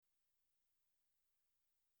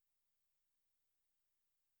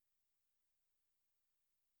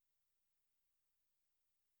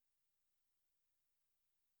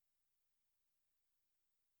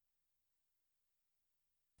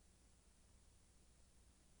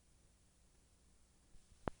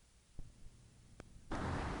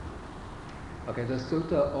Okay, the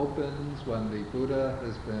sutta opens when the Buddha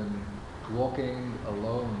has been walking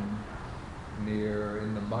alone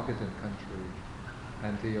in the Magadhan country,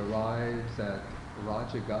 and he arrives at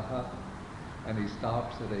Rajagaha, and he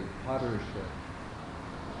stops at a potter's shed,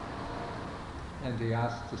 and he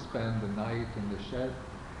asks to spend the night in the shed,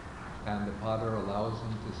 and the potter allows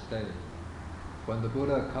him to stay. When the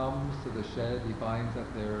Buddha comes to the shed, he finds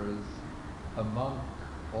that there is a monk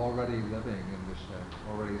already living in the shed,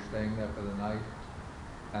 already staying there for the night,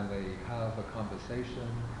 and they have a conversation,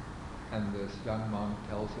 and this young monk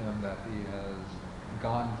tells him that he has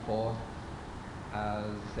gone forth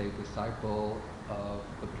as a disciple of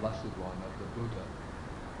the Blessed One, of the Buddha.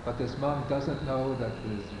 But this monk doesn't know that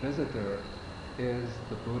his visitor is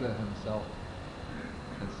the Buddha himself.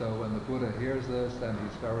 And so when the Buddha hears this, then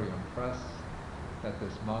he's very impressed that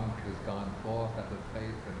this monk has gone forth out of faith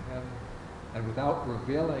in him. And without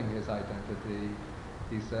revealing his identity,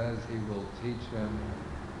 he says he will teach him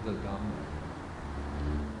the Dhamma.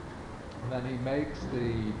 And then he makes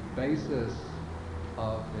the basis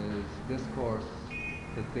of his discourse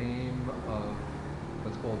the theme of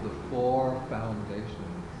what's called the four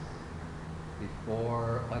foundations, the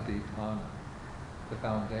four adhitthana, the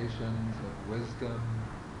foundations of wisdom,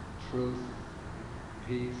 truth,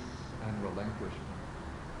 peace, and relinquishment.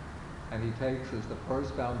 And he takes as the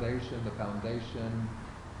first foundation the foundation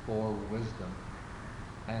for wisdom.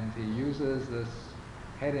 And he uses this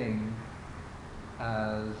heading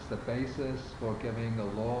as the basis for giving a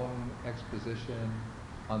long exposition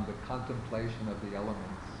on the contemplation of the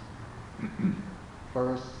elements.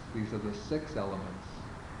 First, these are the 6 elements.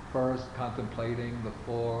 First, contemplating the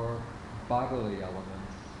 4 bodily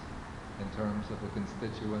elements in terms of the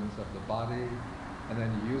constituents of the body, and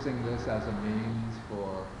then using this as a means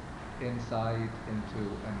for insight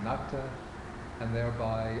into anatta, and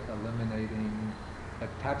thereby eliminating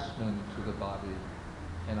attachment to the body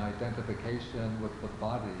and identification with the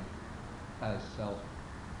body as self.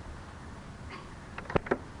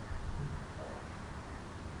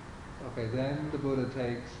 Okay, then the Buddha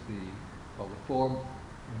takes the 4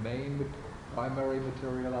 main primary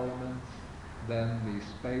material elements, then the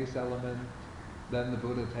space element, then the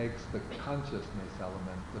Buddha takes the consciousness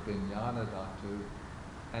element, the vijnana dhatu,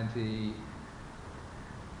 and he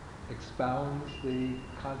expounds the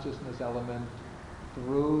consciousness element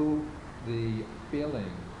through the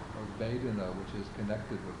feeling of Vedana, which is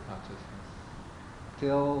connected with consciousness.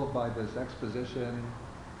 Till by this exposition,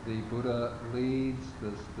 the Buddha leads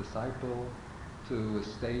this disciple to a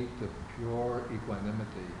state of pure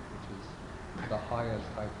equanimity, which is the highest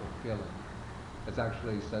type of feeling. It's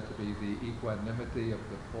actually said to be the equanimity of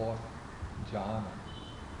the 4th jhana.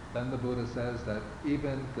 Then the Buddha says that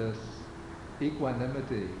even this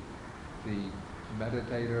equanimity, the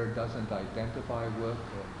meditator doesn't identify with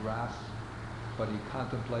or grasp, but he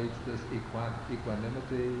contemplates this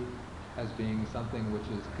equanimity as being something which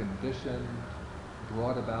is conditioned,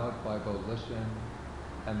 brought about by volition,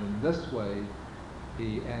 and in this way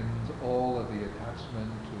he ends all of the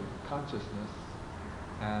attachment to consciousness,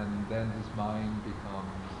 and then his mind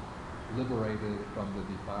becomes liberated from the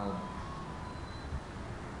defilements.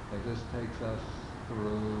 Okay, this takes us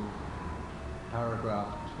through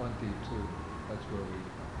paragraph 22. That's where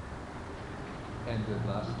we ended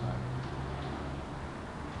last time.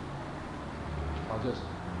 I'll just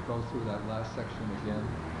go through that last section again.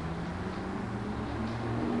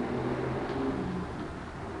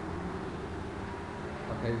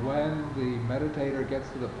 Okay, when the meditator gets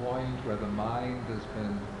to the point where the mind has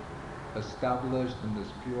been established in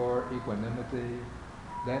this pure equanimity,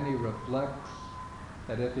 then he reflects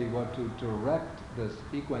that if he were to direct this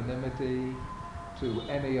equanimity to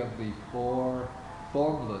any of the 4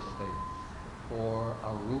 formless states, 4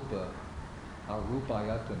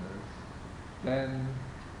 arupayatanas, then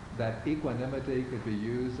that equanimity could be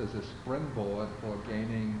used as a springboard for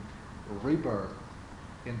gaining rebirth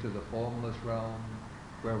into the formless realm,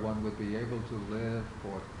 where one would be able to live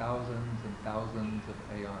for thousands and thousands of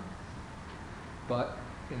aeons. But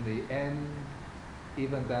in the end,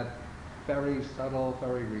 even that very subtle,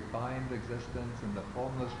 very refined existence in the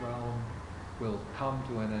formless realm will come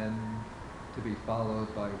to an end, to be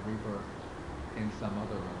followed by rebirth in some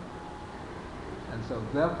other realm. And so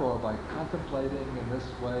therefore, by contemplating in this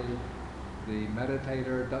way, the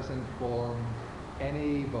meditator doesn't form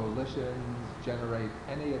any volitions, generate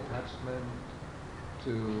any attachment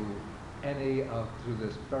to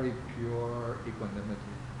this very pure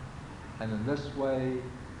equanimity. And in this way,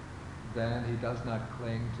 then he does not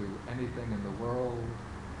cling to anything in the world.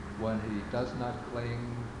 When he does not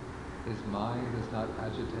cling, his mind is not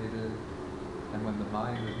agitated. And when the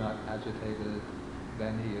mind is not agitated,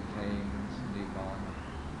 then he attains Nibbana.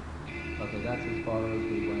 Okay, that's as far as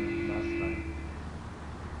we went last time.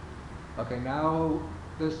 Okay, now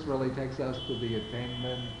this really takes us to the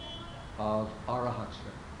attainment of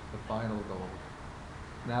Arahatship, the final goal.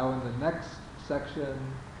 Now in the next section,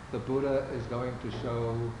 the Buddha is going to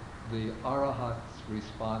show the Arahat's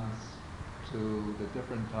response to the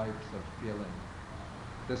different types of feeling.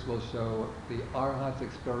 This will show the Arahat's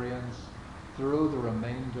experience through the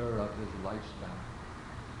remainder of his lifespan.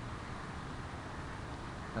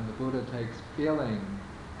 And the Buddha takes feeling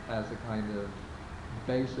as a kind of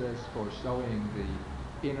basis for showing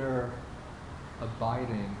the inner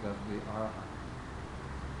abiding of the Arahat.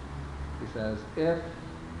 He says, if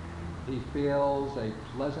he feels a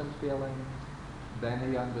pleasant feeling, then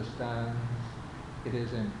he understands it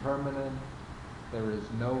is impermanent, there is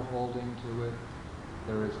no holding to it,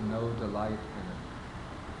 there is no delight in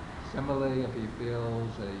it. Similarly, if he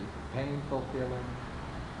feels a painful feeling,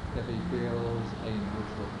 if he feels a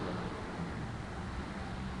neutral feeling.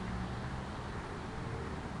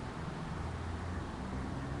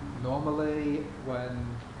 Normally,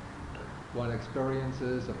 when one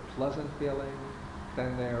experiences a pleasant feeling,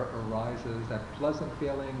 then there arises, that pleasant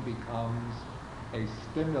feeling becomes a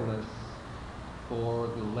stimulus for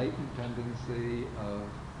the latent tendency of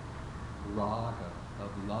raga,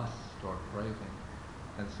 of lust or craving.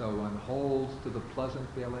 And so one holds to the pleasant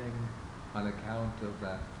feeling on account of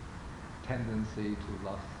that tendency to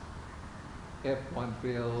lust. If one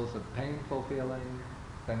feels a painful feeling,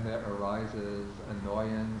 then there arises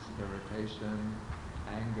annoyance, irritation,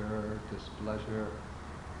 anger, displeasure.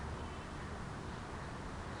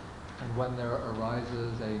 And when there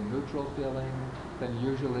arises a neutral feeling, then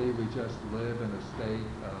usually we just live in a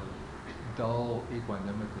state of dull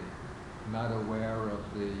equanimity, not aware of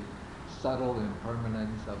the subtle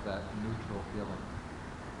impermanence of that neutral feeling.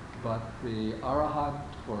 But the Arahant,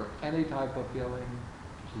 for any type of feeling,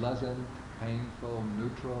 pleasant, painful,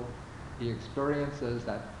 neutral, he experiences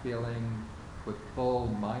that feeling with full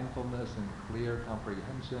mindfulness and clear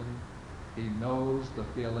comprehension. He knows the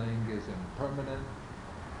feeling is impermanent,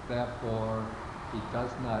 therefore he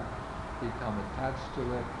does not become attached to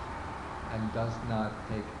it and does not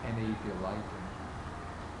take any delight in it.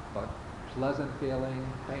 But pleasant feeling,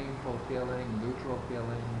 painful feeling, neutral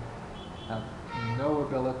feeling have no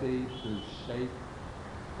ability to shape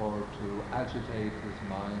or to agitate his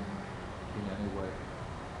mind in any way.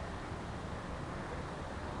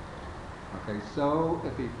 Okay, so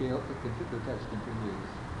if he feels, the text continues,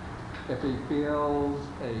 if he feels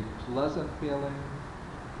a pleasant feeling,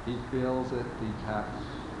 he feels it detached.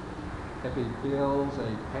 If he feels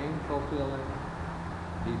a painful feeling,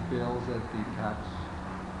 he feels it detached.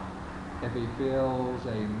 If he feels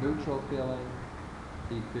a neutral feeling,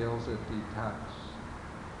 he feels it detached.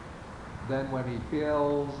 Then when he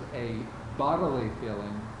feels a bodily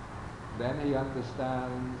feeling, then he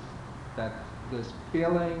understands that this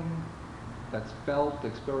feeling that's felt,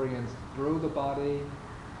 experienced through the body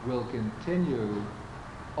will continue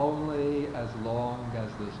only as long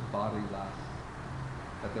as this body lasts.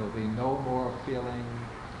 That there will be no more feeling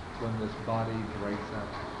when this body breaks up,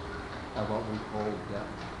 of what we call death.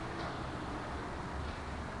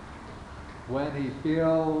 When he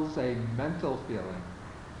feels a mental feeling,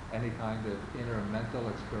 any kind of inner mental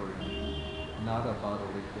experience, not a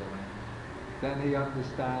bodily feeling, then he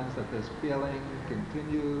understands that this feeling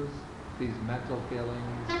continues, these mental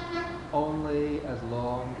feelings, only as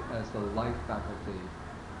long as the light faculty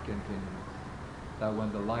continues. That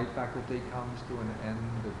when the light faculty comes to an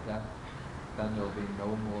end of death, then there will be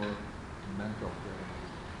no more mental feelings.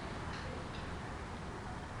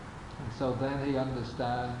 And so then he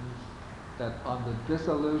understands that on the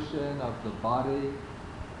dissolution of the body,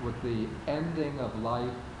 with the ending of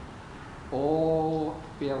life, all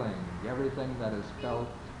feeling, everything that is felt,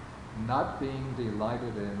 not being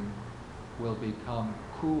delighted in, will become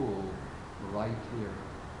cool right here.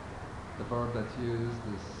 The verb that's used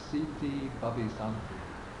is siti babhisanti,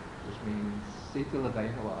 which means siti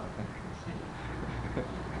labenawa, I think.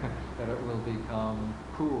 That it will become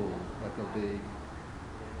cool, that there'll be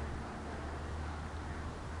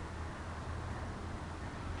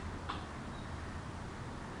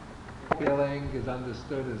feeling is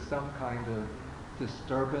understood as some kind of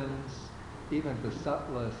disturbance. Even the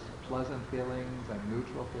subtlest pleasant feelings and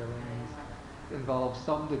neutral feelings involve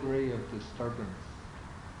some degree of disturbance.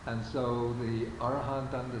 And so the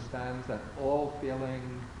Arahant understands that all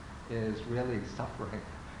feeling is really suffering.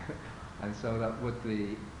 And so that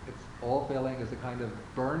all feeling is a kind of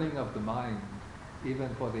burning of the mind,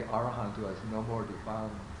 even for the Arahant who has no more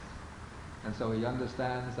defilements. And so he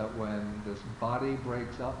understands that when this body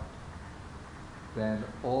breaks up, then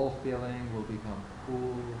all feeling will become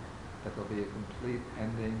cool, that there'll be a complete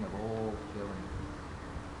ending of all feeling.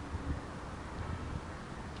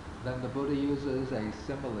 Then the Buddha uses a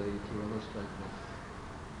simile to illustrate this.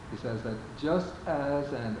 He says that just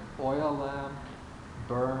as an oil lamp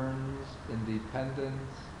burns in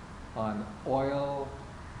dependence on oil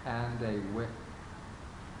and a wick,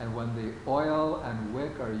 and when the oil and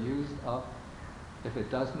wick are used up, if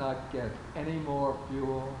it does not get any more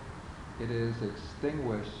fuel, it is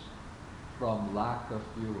extinguished from lack of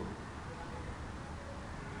fuel.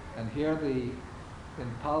 And here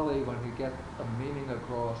in Pali, when we get a meaning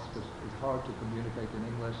across, which is hard to communicate in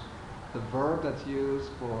English, the verb that's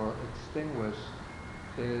used for extinguish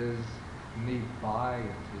is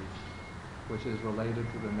nibbāyati, which is related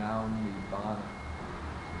to the noun nibbana.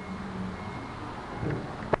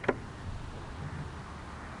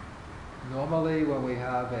 Normally when we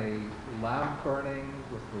have a lamp burning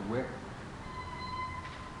with the wick,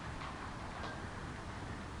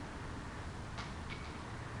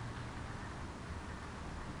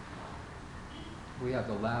 we have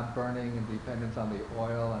the lamp burning in dependence on the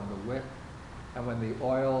oil and the wick, and when the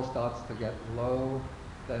oil starts to get low,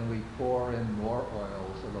 then we pour in more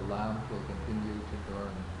oil so the lamp will continue to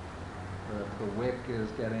burn. Or if the wick is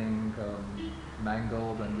getting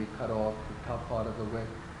mangled, then we cut off the top part of the wick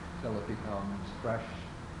till it becomes fresh,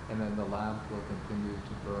 and then the lamp will continue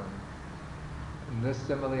to burn. In this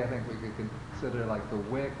simile, I think we could consider like the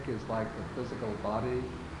wick is like the physical body,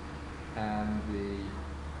 and the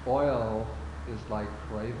oil is like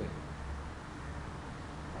craving.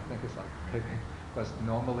 I think it's like craving, because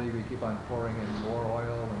normally we keep on pouring in more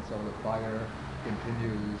oil, and so the fire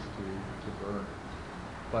continues to burn.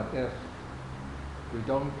 But if we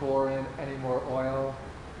don't pour in any more oil,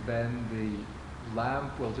 then the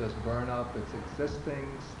lamp will just burn up its existing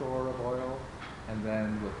store of oil, and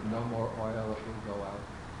then with no more oil it will go out.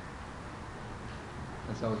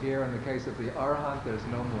 And so here in the case of the Arahant, there's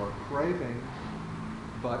no more craving,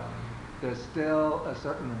 but there's still a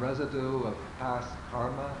certain residue of past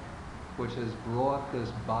karma which has brought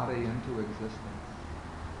this body into existence.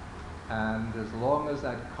 And as long as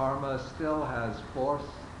that karma still has force,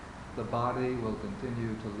 the body will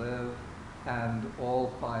continue to live, and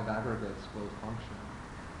all five aggregates will function,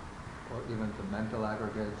 or even the mental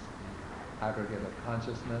aggregates, the aggregate of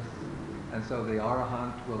consciousness. And so the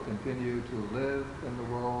Arahant will continue to live in the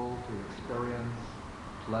world, to experience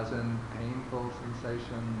pleasant, painful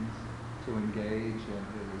sensations, to engage in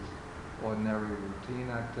his ordinary routine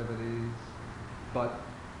activities. But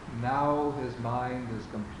now his mind is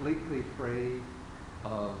completely free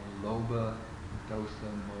of lobha,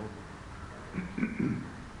 dosa, moha.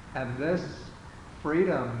 And this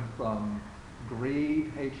freedom from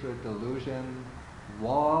greed, hatred, delusion,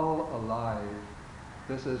 while alive,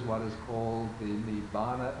 this is what is called the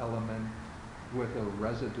nibbana element with a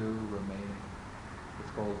residue remaining.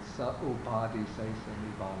 It's called sa-upadisesa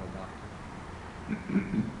nibbana dhatu.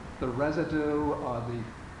 The residue are the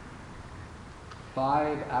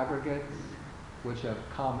five aggregates which have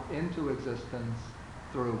come into existence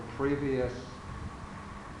through previous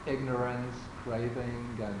ignorance,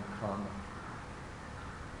 craving, and karma.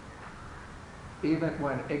 Even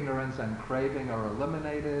when ignorance and craving are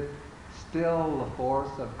eliminated, still the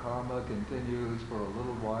force of karma continues for a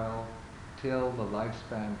little while till the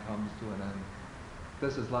lifespan comes to an end.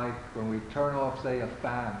 This is like when we turn off, say, a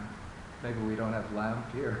fan. Maybe we don't have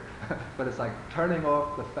lamp here, but it's like turning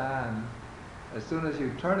off the fan. As soon as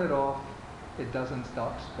you turn it off, it doesn't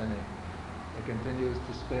stop spinning. It continues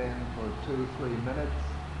to spin for 2-3 minutes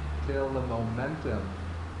till the momentum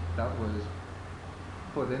that was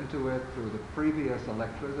put into it through the previous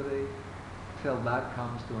electricity, till that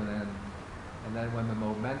comes to an end. And then when the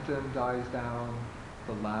momentum dies down,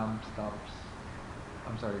 the lamp stops,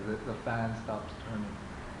 the fan stops turning.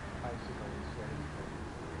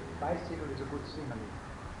 Bicycle is a good simile.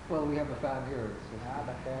 Well, we have a fan here. The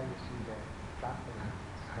fan you see there.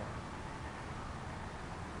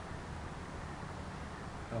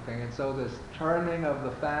 Okay, and so this turning of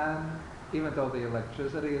the fan, even though the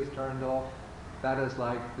electricity is turned off, that is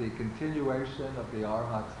like the continuation of the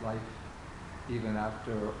Arhat's life, even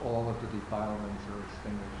after all of the defilements are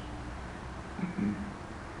extinguished.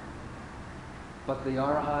 But the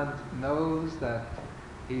Arhat knows that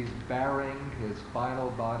he's bearing his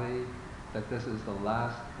final body, that this is the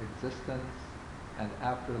last existence, and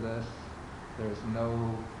after this, there's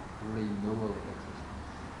no renewal of existence,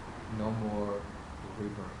 no more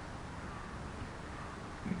rebirth.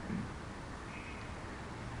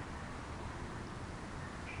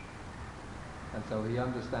 And so he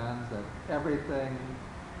understands that everything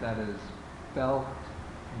that is felt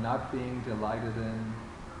not being delighted in,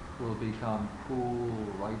 will become cool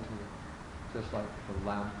right here, just like the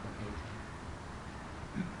lamp that goes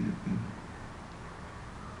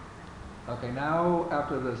on. Okay, now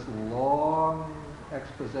after this long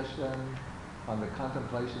exposition on the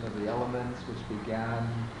contemplation of the elements, which began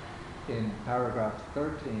in paragraph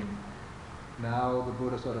 13, now the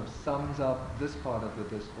Buddha sort of sums up this part of the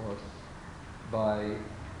discourse by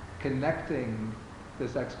connecting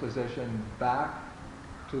this exposition back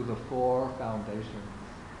to the four foundations.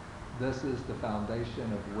 This is the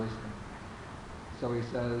foundation of wisdom. So he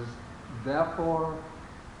says, therefore,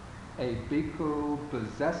 a bhikkhu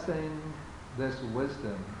possessing this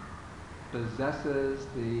wisdom possesses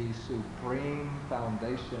the supreme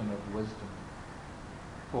foundation of wisdom.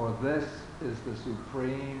 For this is the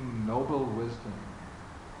supreme noble wisdom,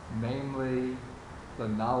 namely the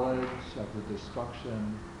knowledge of the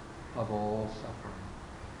destruction of all suffering.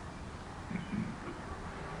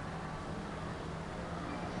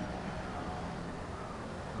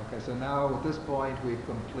 Okay, so now at this point we've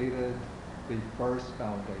completed the first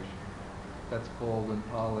foundation. That's called in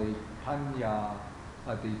Pali Panya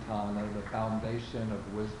Aditana, the foundation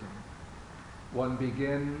of wisdom. One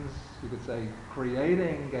begins, you could say,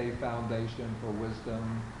 creating a foundation for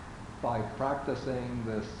wisdom by practicing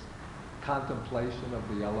this contemplation of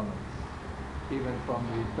the elements. Even from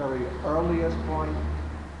the very earliest point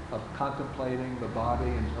of contemplating the body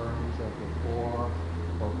in terms of the 4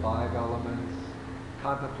 or 5 elements,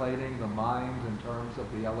 contemplating the mind in terms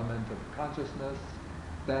of the element of consciousness,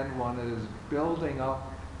 then one is building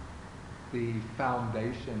up the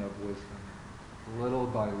foundation of wisdom, little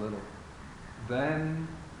by little. Then,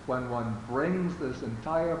 when one brings this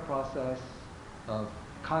entire process of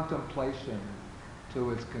contemplation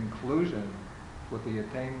to its conclusion with the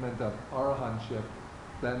attainment of arahantship,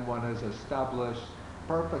 then one has established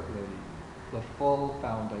perfectly the full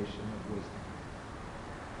foundation of wisdom.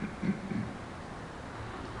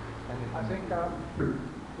 I think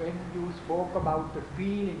when you spoke about the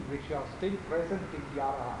feeling which are still present in the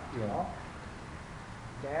arahant, you know,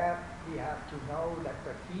 there we have to know that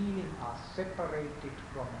the feelings are separated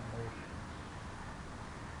from emotions.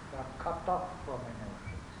 They are cut off from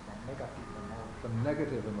emotions, from negative emotions. From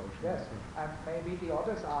negative emotions. Yes, and maybe the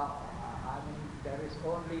others are, there is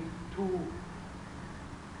only 2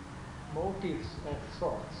 motives of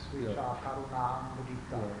thoughts, which are karuna and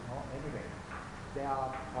mudita. No? Anyway, they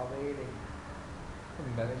are prevailing.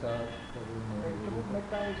 Metta,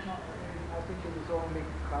 Metta is not, I think it is only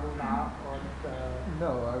karuna and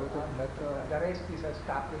no, I would think metta. The rest is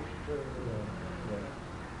established,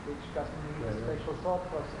 which doesn't need a special thought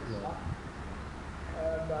process. Yeah.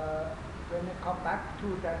 And when you come back to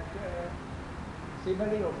that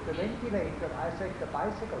simile of the ventilator, I said the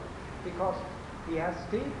bicycle, because he has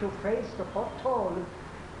still to face the pothole.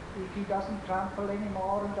 If he doesn't trample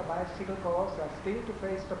anymore and the bicycle goes, has still to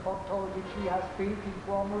face the pothole which he has built in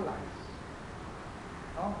former lives,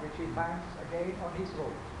 which he finds again on his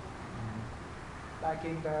road. Like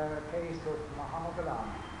in the case of Muhammad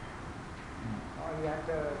Ali.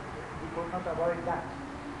 He could not avoid that.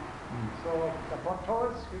 So the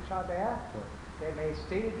potholes which are there, they may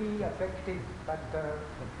still be affected, but the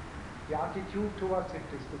attitude towards it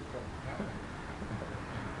is different.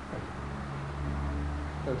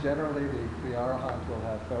 So generally the arahant will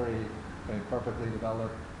have very perfectly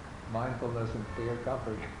developed mindfulness and clear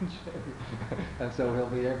comprehension. And so he'll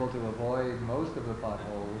be able to avoid most of the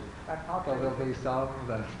potholes. But there'll be some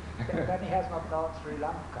that... Then he has not known Sri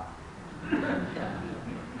Lanka.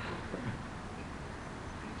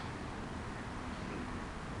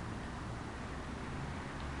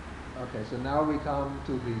 Okay, so now we come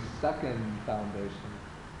to the second foundation.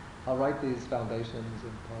 I'll write these foundations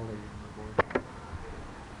in Pali on the board.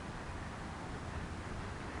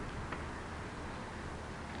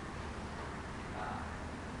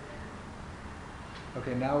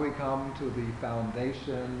 Okay, now we come to the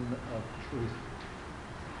foundation of truth.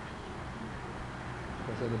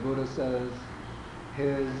 Okay, so the Buddha says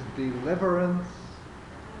his deliverance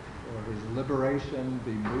or his liberation,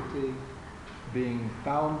 vimutti, being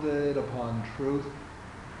founded upon truth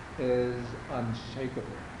is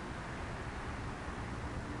unshakable.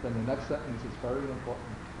 Then the next sentence is very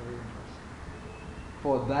important, very interesting.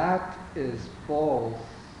 For that is false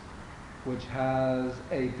which has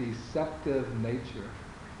a deceptive nature,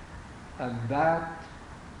 and that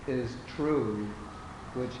is true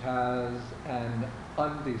which has an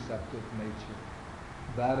undeceptive nature.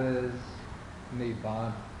 That is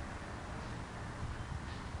Nibbana.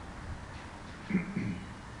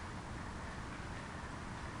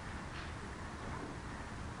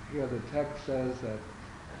 Here the text says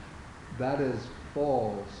that is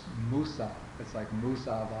false, musa, it's like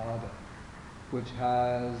musavada, which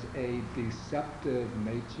has a deceptive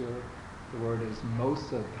nature. The word is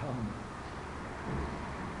mosadhamma.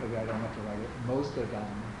 Maybe I don't have to write it.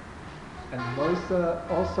 Mosadhamma. And mosa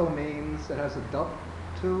also means, it has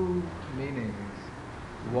two meanings.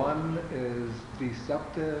 One is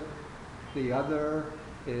deceptive, the other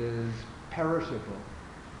is perishable,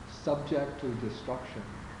 subject to destruction.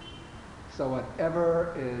 So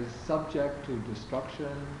whatever is subject to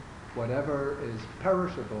destruction, whatever is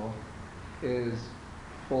perishable, is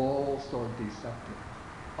false or deceptive,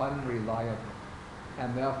 unreliable,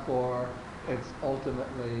 and therefore it's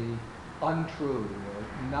ultimately untrue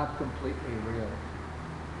or not completely real.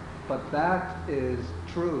 But that is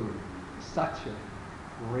true, satya,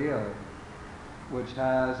 real, which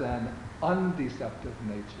has an undeceptive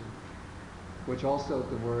nature, which also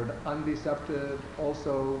the word undeceptive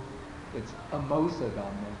also, it's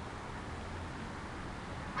amosadhamma,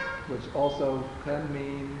 which also can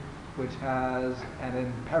mean which has an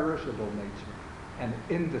imperishable nature, an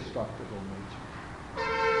indestructible nature.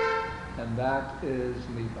 And that is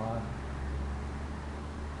Nibbana.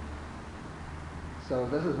 So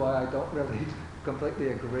this is why I don't really completely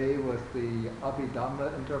agree with the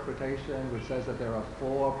Abhidhamma interpretation, which says that there are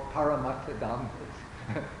 4 paramattha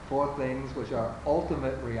dhammas, 4 things which are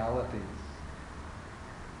ultimate realities.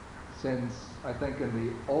 Since I think in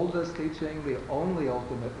the oldest teaching, the only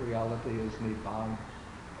ultimate reality is Nibbana.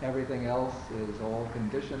 Everything else is all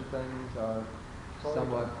conditioned things, are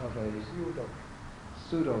somewhat of a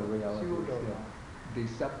pseudo reality,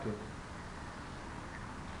 deceptive.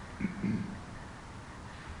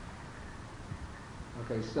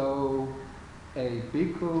 Okay, so a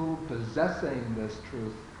bhikkhu possessing this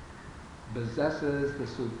truth possesses the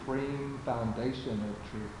supreme foundation of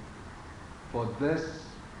truth. For this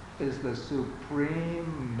is the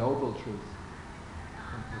supreme noble truth.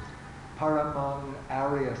 Paramang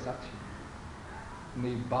Arya Satya.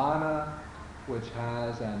 Nibbana, which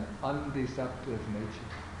has an undeceptive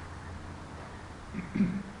nature.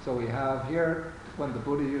 So we have here, when the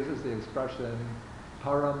Buddha uses the expression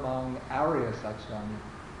Paramang Arya Satyam,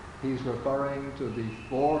 he's referring to the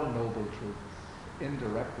 4 noble truths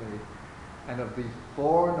indirectly. And of the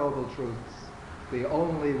 4 noble truths, the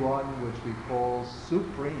only one which we call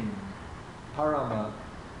supreme, Parama,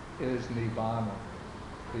 is Nibbana.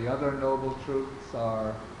 The other noble truths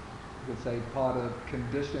are, you could say, part of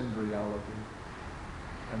conditioned reality.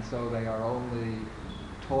 And so they are only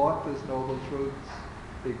taught as noble truths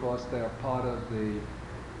because they're part of the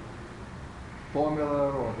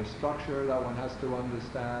formula or the structure that one has to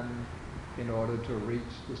understand in order to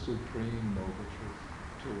reach the supreme noble truth,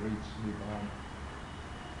 to reach Nibbana.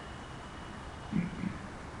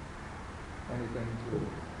 Anything to...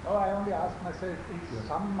 Oh, I only ask myself, if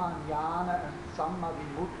Samma Jnana and Samma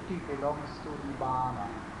Vimutti belongs to Nibbana?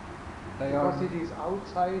 Because it is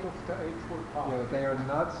outside of the Eightfold Path. Yeah, they are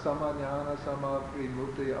not Samma Jnana, Samma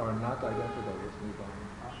Vimutti are not identical with Nibbana.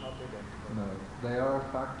 Not identical. No, they are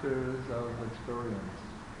factors of experience.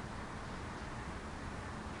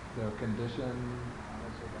 They're conditioned,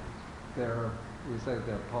 we say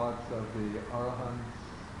they're parts of the Arahant's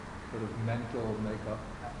sort of mental makeup,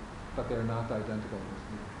 but they're not identical with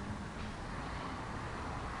Nibbana.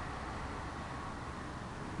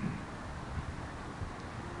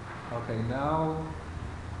 Okay, now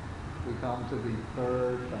we come to the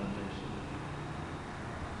 3rd foundation.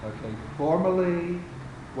 Okay, formerly,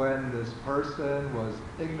 when this person was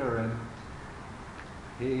ignorant,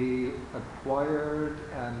 he acquired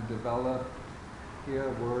and developed, here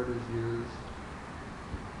a word is used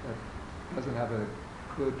that doesn't have a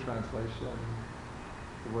good translation.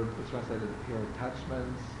 The word is translated here,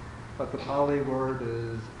 attachments, but the Pali word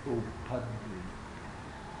is upadhi.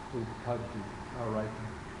 Upadhi, all right.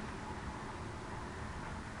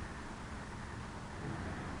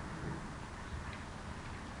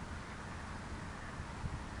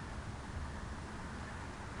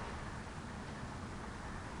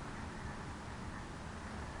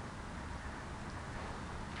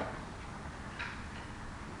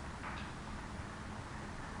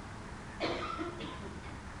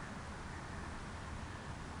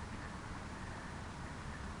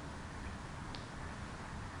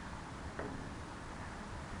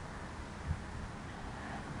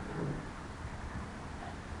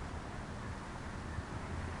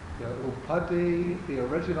 Upadhi, the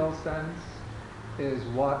original sense, is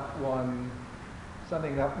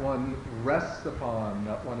something that one rests upon,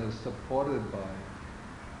 that one is supported by.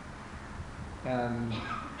 And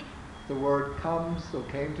the word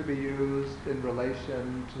came to be used in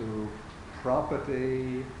relation to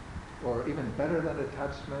property, or even better than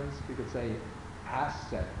attachments, we could say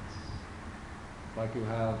assets. Like you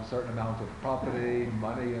have a certain amount of property,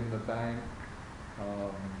 money in the bank,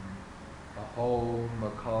 a home,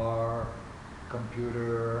 a car,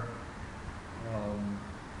 computer,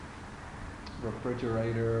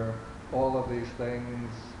 refrigerator, all of these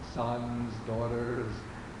things, sons, daughters,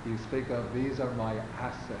 you speak of, these are my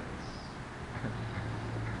assets.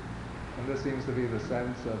 And this seems to be the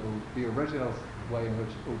sense of the original way in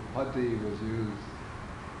which upadhi was used.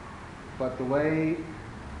 But the way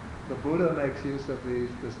the Buddha makes use of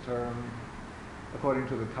this term, according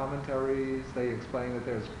to the commentaries, they explain that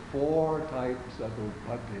there's 4 types of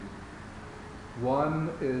upadhi.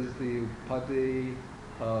 One is the upadhi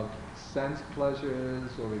of sense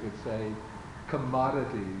pleasures, or we could say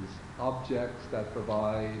commodities, objects that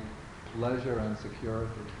provide pleasure and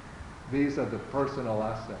security. These are the personal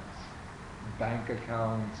assets, bank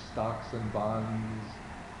accounts, stocks and bonds,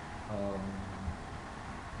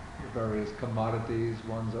 various commodities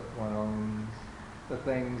one owns, the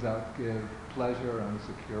things that give pleasure and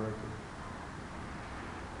security.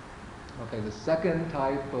 Okay, the second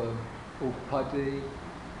type of upadhi,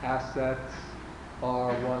 assets,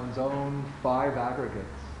 are one's own 5 aggregates,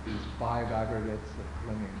 these 5 aggregates of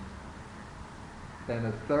clinging. Then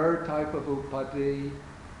a third type of upadhi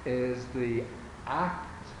is the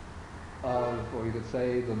act of, or you could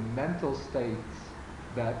say, the mental states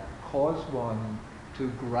that cause one to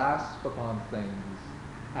grasp upon things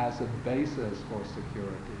as a basis for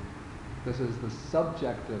security. This is the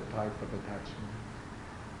subjective type of attachment,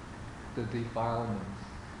 the defilements.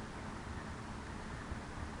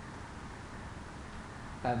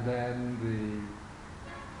 And then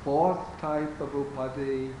the 4th type of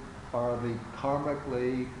upadhi are the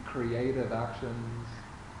karmically creative actions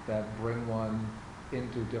that bring one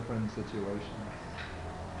into different situations.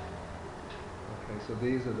 Okay, so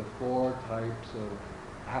these are the 4 types of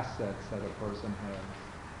assets that a person has.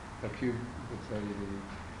 The cube would say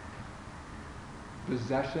the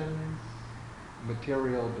possessions,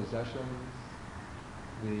 material possessions,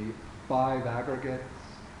 the 5 aggregates,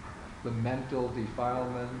 the mental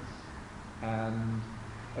defilements, and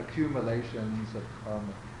accumulations of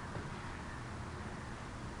karma.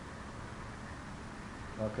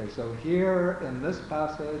 Okay, so here in this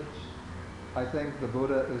passage, I think the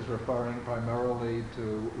Buddha is referring primarily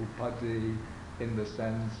to upadhi in the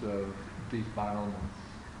sense of defilements.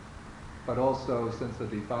 But also, since the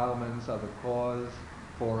defilements are the cause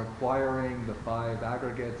for acquiring the 5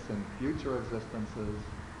 aggregates in future existences,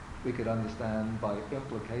 we could understand by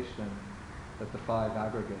implication that the 5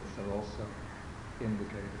 aggregates are also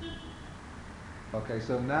indicated. Okay,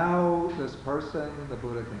 so now this person, the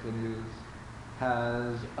Buddha continues,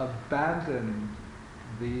 has abandoned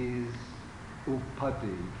these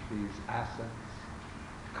upadhi, these assets,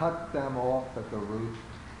 cut them off at the root,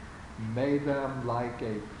 made them like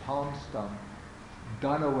a palm stump,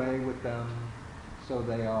 done away with them so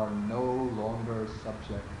they are no longer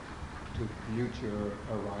subject to future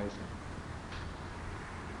arising.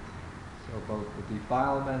 So both the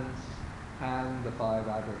defilements and the 5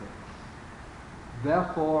 aggregates.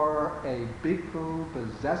 Therefore, a bhikkhu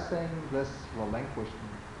possessing this relinquishment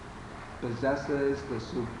possesses the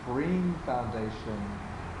supreme foundation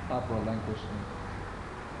of relinquishment.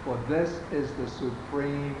 For this is the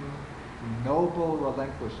supreme noble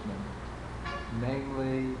relinquishment,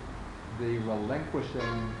 namely the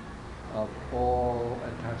relinquishing of all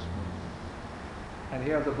attachments. And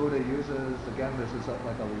here the Buddha uses, again, this is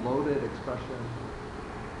like a loaded expression,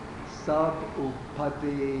 sub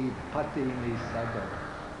upadhi pati nisada,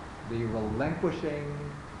 the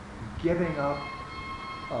relinquishing, giving up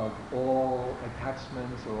of all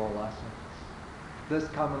attachments or all assets. This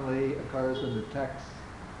commonly occurs in the text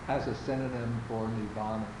as a synonym for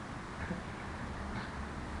nibbana.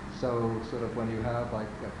 So sort of when you have like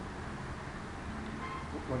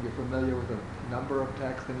when you're familiar with a number of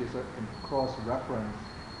texts, then you sort of can cross-reference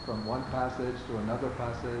from one passage to another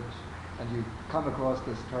passage, and you come across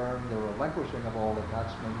this term, the relinquishing of all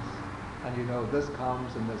attachments, and you know this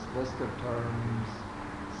comes in this list of terms,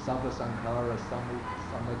 sabha sankhara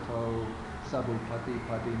samato, sabupati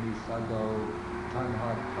pati nisado,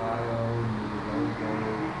 tanha kayo, nirogo,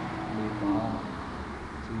 nibbana.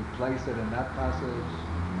 So you place it in that passage,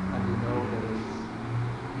 and you know that it's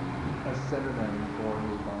a synonym for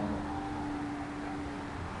nibbana.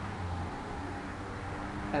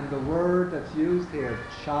 And the word that's used here,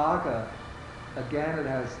 chaga, again it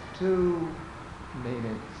has 2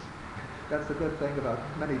 meanings. That's the good thing about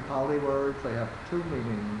many Pali words, they have 2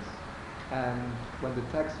 meanings. And when the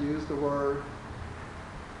text uses the word,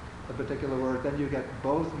 a particular word, then you get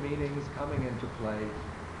both meanings coming into play.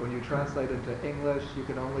 When you translate into English, you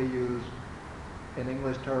can only use an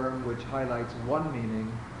English term which highlights one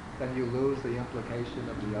meaning, then you lose the implication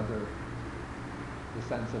of the other, the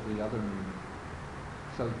sense of the other meaning.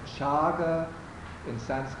 So chaga in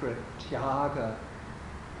Sanskrit, tyaga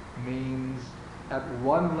means at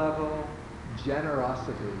one level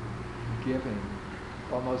generosity, giving,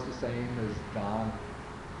 almost the same as dana.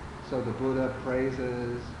 So the Buddha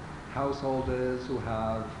praises householders who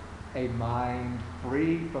have a mind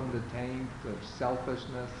free from the taint of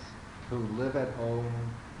selfishness, who live at home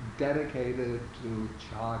dedicated to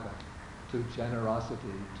chaga, to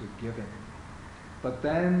generosity, to giving. But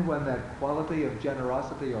then when that quality of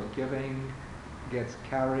generosity or giving gets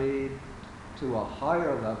carried to a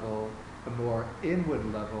higher level, a more inward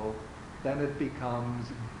level, then it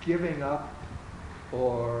becomes giving up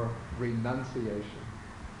or renunciation.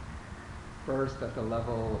 First at the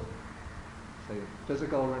level of, say,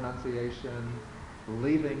 physical renunciation,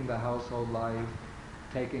 leaving the household life,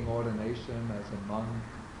 taking ordination as a monk,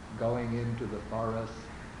 going into the forest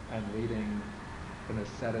and leading an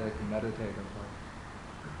ascetic, meditative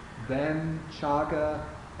life. Then chaga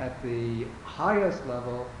at the highest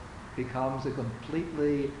level becomes a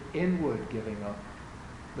completely inward giving up,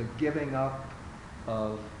 the giving up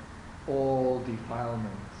of all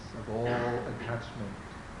defilements, of all attachment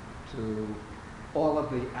to all of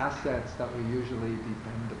the assets that we usually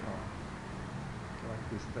depend upon.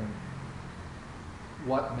 Like this thing.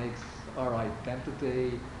 What makes our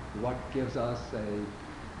identity, what gives us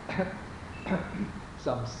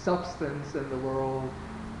some substance in the world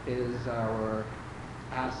is our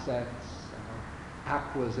assets, our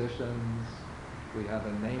acquisitions. We have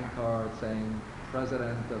a name card saying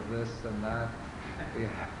president of this and that.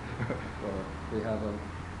 We have a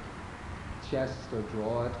chest or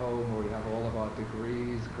drawer at home where we have all of our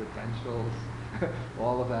degrees, credentials.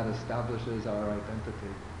 All of that establishes our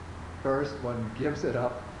identity. First, one gives it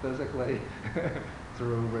up physically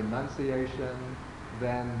through renunciation.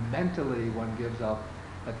 Then mentally, one gives up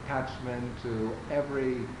attachment to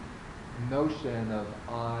every notion of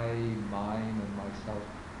I, mine, and myself.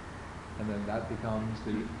 And then that becomes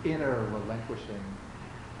the inner relinquishing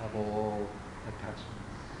of all attachments.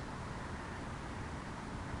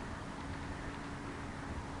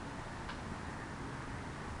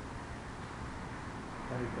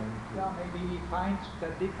 Yeah, maybe we find the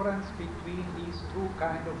difference between these two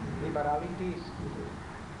kind of liberalities,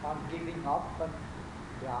 on giving up and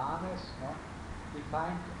jhanas. No? We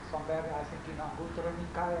find somewhere, I think in Anguttara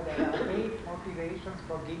Nikaya, there are 8 motivations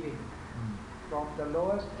for giving. From the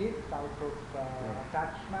lowest gift out of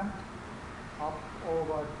attachment, up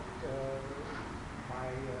over my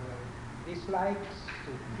dislikes,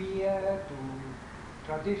 to fear,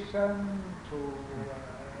 to tradition, to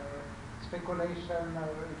speculation,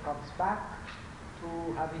 it comes back,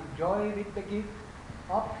 to having joy with the gift,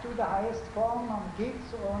 up to the highest form on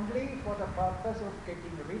gifts only for the purpose of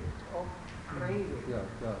getting rid of craving.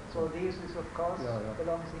 So this is of course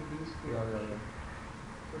belongs in these fields.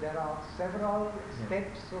 So there are several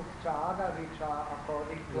steps of chaga which are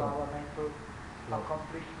according to our mental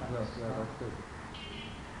accomplishments. That's good.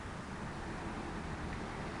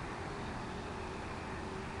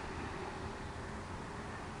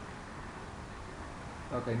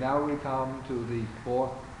 Okay, now we come to the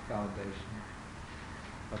 4th foundation.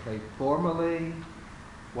 Okay, formerly,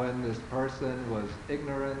 when this person was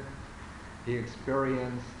ignorant, he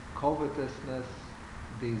experienced covetousness,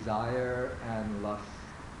 desire, and lust.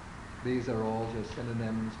 These are all just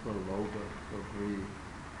synonyms for lobha, for greed.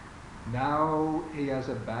 Now he has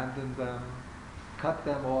abandoned them, cut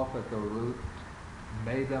them off at the root,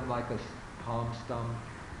 made them like a palm stump,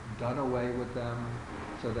 done away with them,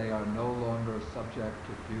 so they are no longer subject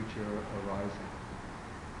to future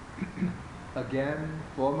arising. Again,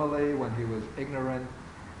 formerly when he was ignorant,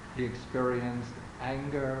 he experienced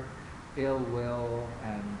anger, ill will,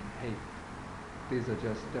 and hate. These are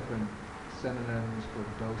just different synonyms for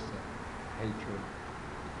dosa, hatred.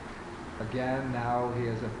 Again, now he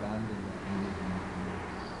has abandoned them.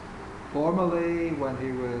 Formerly, when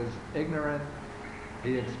he was ignorant,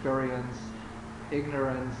 he experienced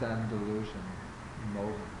ignorance and delusion,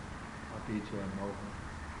 moha, avijja and moha.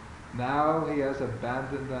 Now he has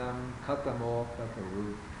abandoned them, cut them off at the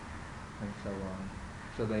root, and so on.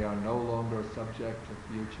 So they are no longer subject to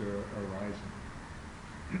future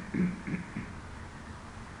arising.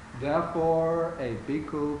 Therefore, a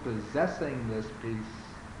bhikkhu possessing this peace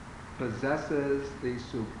possesses the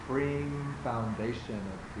supreme foundation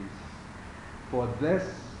of peace. For this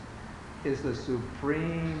is the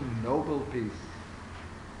supreme noble peace,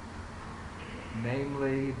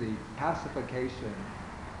 namely the pacification,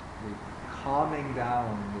 the calming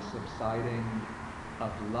down, the subsiding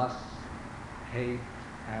of lust, hate,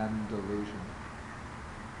 and delusion.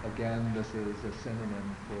 Again, this is a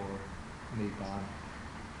synonym for Nibbana.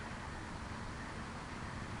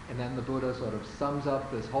 And then the Buddha sort of sums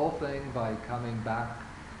up this whole thing by coming back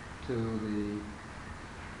to the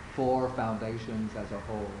four foundations as a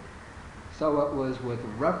whole. So it was with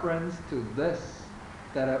reference to this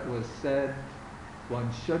that it was said, one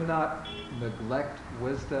should not neglect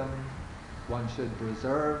wisdom, one should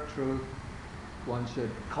preserve truth, one should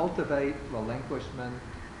cultivate relinquishment,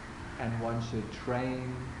 and one should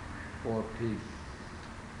train for peace.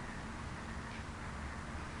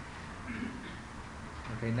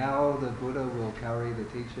 Okay, now the Buddha will carry the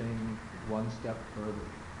teaching one step further.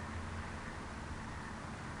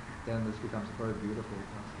 Then this becomes a very beautiful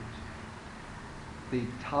passage.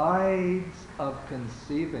 The tides of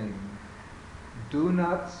conceiving do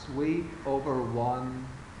not sweep over one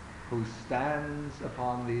who stands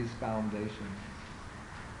upon these foundations.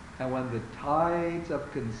 And when the tides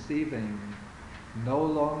of conceiving no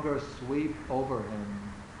longer sweep over him,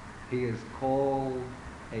 he is called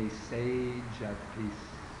a sage at peace.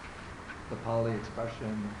 The Pali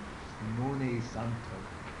expression, muni santo.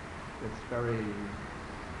 It's very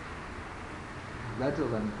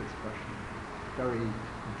redolent expression, very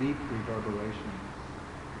deep reverberation.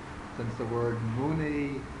 Since the word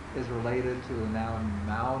muni is related to the noun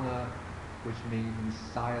mauna, which means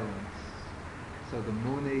silence. So the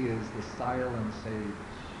muni is the silent sage.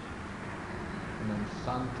 And then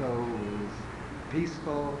santo is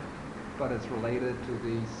peaceful, but it's related to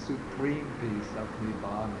the supreme peace of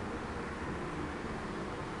Nibbana.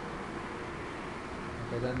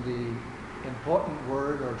 Okay, then the important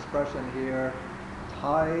word or expression here,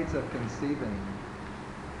 tides of conceiving.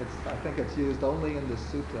 I think it's used only in the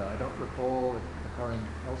Sutta. I don't recall it occurring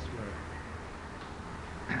elsewhere.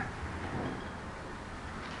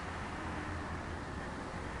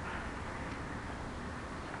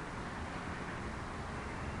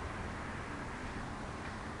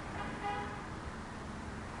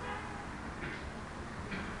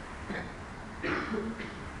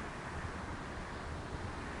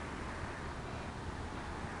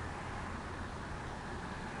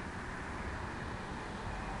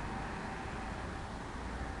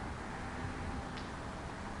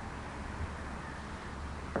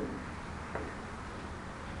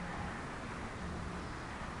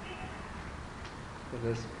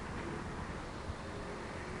 This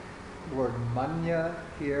word manya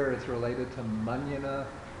here, it's related to manyana,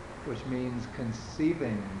 which means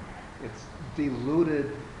conceiving. It's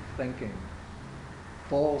deluded thinking,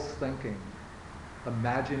 false thinking,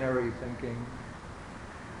 imaginary thinking.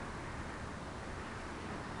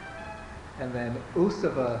 And then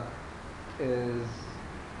usava is,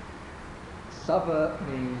 sava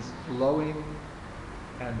means flowing,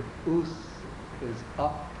 and us is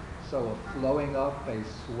up. So a flowing up, a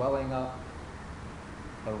swelling up,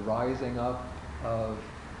 a rising up of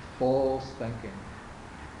false thinking.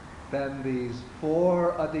 Then these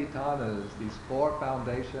four adhitanas, these four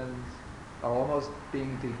foundations, are almost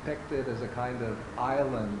being depicted as a kind of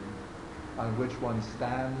island on which one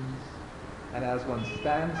stands. And as one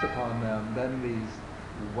stands upon them, then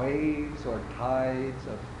these waves or tides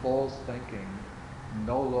of false thinking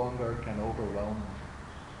no longer can overwhelm one.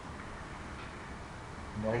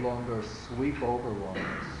 No longer sweep over one,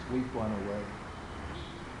 sweep one away.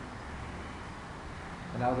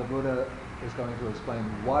 And now the Buddha is going to explain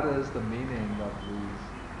what is the meaning of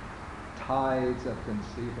these tides of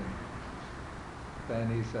conceiving.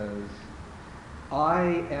 Then he says,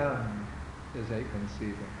 I am is a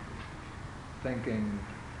conceiving. Thinking,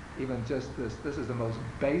 even just this is the most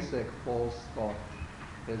basic false thought,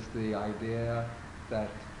 is the idea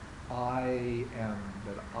that I am,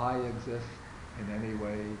 that I exist in any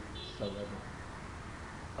way soever.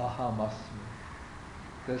 Ahamasmi.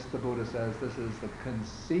 This, the Buddha says, this is the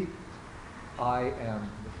conceit, I am,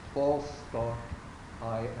 the false thought,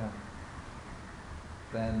 I am.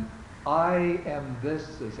 Then I am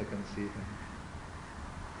this is a conceiving.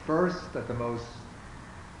 First, at the most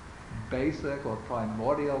basic or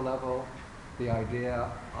primordial level, the idea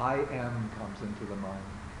I am comes into the mind.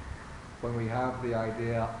 When we have the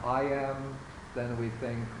idea I am, then we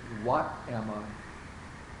think, what am I?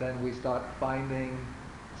 Then we start finding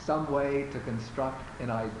some way to construct an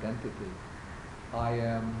identity. I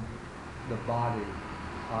am the body.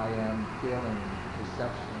 I am feeling,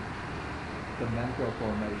 perception, the mental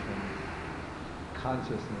formation,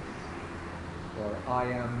 consciousness. Or I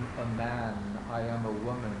am a man. I am a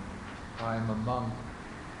woman. I'm a monk.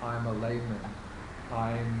 I'm a layman.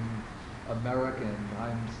 I'm American.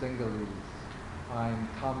 I'm Sinhalese. I'm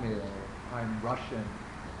Tamil. I'm Russian,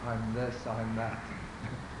 I'm this, I'm that.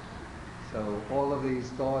 So all of these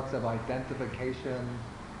thoughts of identification,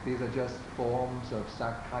 these are just forms of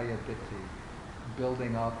Sakkaya Ditthi,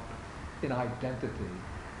 building up in identity.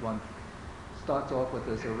 One starts off with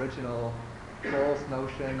this original false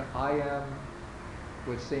notion, I am,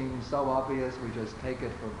 which seems so obvious, we just take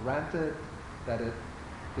it for granted, that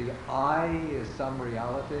the I is some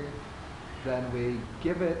reality. Then we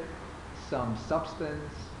give it some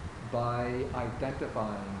substance by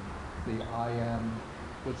identifying the I am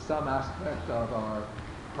with some aspect of our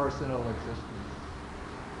personal existence.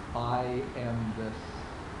 I am this.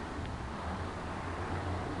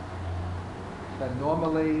 And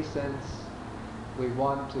normally, since we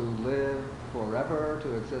want to live forever,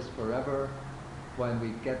 to exist forever, when we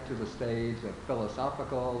get to the stage of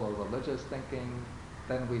philosophical or religious thinking,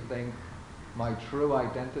 then we think, my true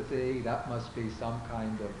identity, that must be some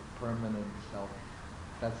kind of permanent self.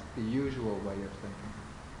 That's the usual way of thinking.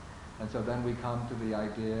 And so then we come to the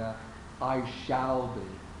idea, I shall be.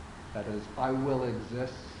 That is, I will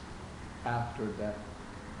exist after death.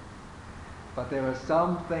 But there are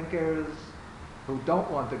some thinkers who don't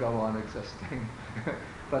want to go on existing,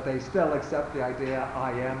 but they still accept the idea,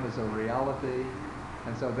 I am as a reality.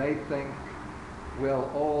 And so they think we'll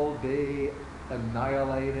all be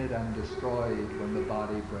annihilated and destroyed when the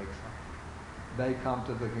body breaks up. They come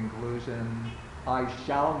to the conclusion, I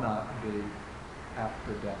shall not be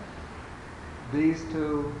after death. These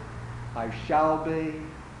two, I shall be,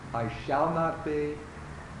 I shall not be,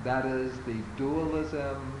 that is the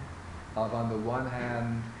dualism of, on the one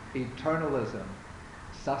hand, eternalism,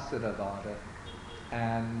 sasadavada,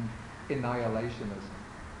 and annihilationism,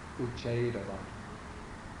 uchedavada.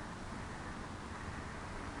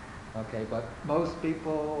 Okay, but most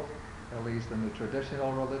people, at least in the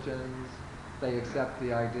traditional religions, they accept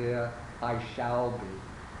the idea, I shall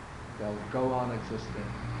be. They'll go on existing.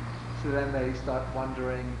 So then they start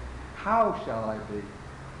wondering, how shall I be?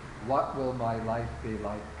 What will my life be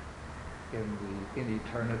like in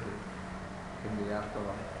eternity, in the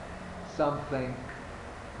afterlife? Some think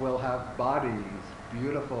we'll have bodies,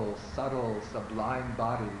 beautiful, subtle, sublime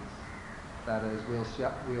bodies. That is,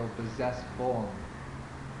 we'll possess form.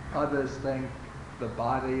 Others think the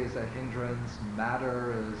body is a hindrance,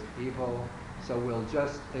 matter is evil, so we'll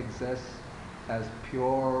just exist as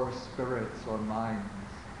pure spirits or minds.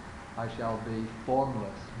 I shall be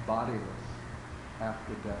formless, bodiless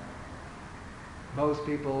after death. Most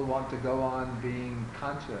people want to go on being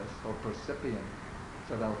conscious or percipient,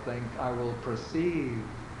 so they'll think, I will perceive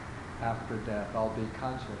after death, I'll be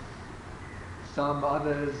conscious. Some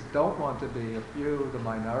others don't want to be, a few, the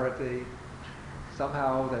minority,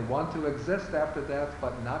 somehow they want to exist after death,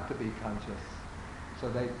 but not to be conscious. So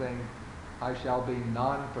they think, I shall be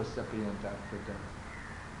non-percipient after death.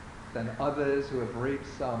 Then others who have reached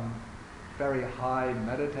some very high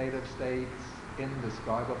meditative states,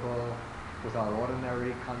 indescribable with our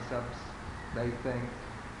ordinary concepts, they think,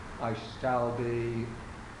 I shall be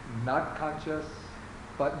not conscious,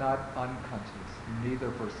 but not unconscious, neither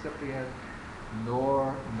percipient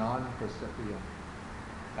nor non-percipient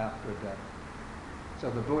after death. So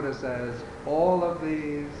the Buddha says, all of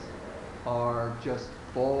these are just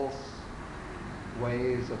false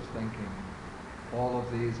ways of thinking. All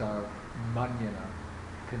of these are manana,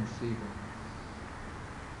 conceiving.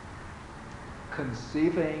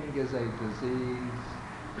 Conceiving is a disease.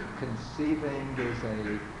 Conceiving is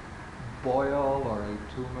a boil or a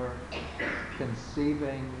tumor.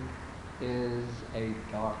 Conceiving is a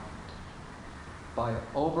dart. By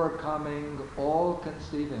overcoming all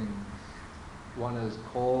conceivings, one is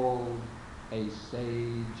called a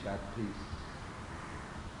sage at peace.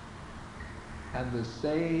 And the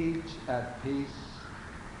sage at peace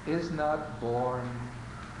is not born,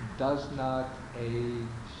 does not age,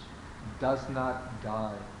 does not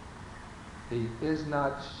die. He is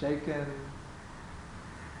not shaken,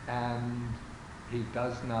 and he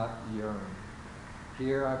does not yearn.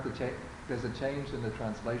 Here I have to change. There's a change in the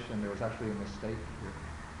translation. There was actually a mistake here,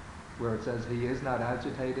 where it says he is not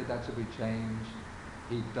agitated. That should be changed.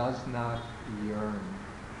 He does not yearn.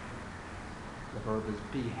 The verb is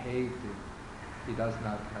behaved. He does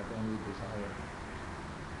not have any desire.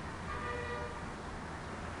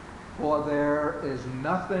 For there is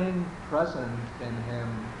nothing present in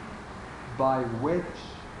him by which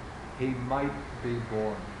he might be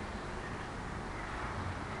born.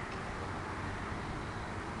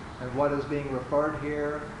 And what is being referred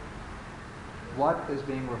here? What is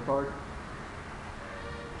being referred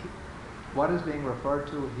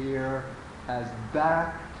to here as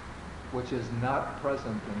that which is not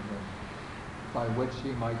present in him, by which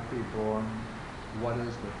he might be born? What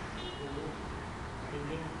is this?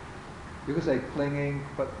 You could say clinging,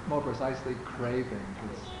 but more precisely craving.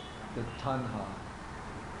 It's the tanha,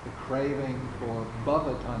 the craving for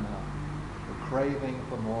bhava tanha, the craving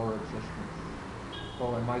for more existence.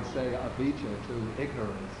 Or I might say avijja, to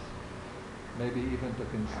ignorance, maybe even to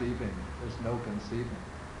conceiving. There's no conceiving.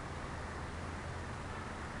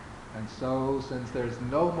 And so, since there's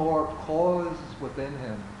no more cause within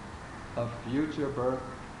him of future birth,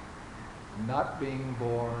 not being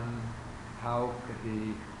born, how could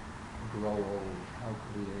he grow old? How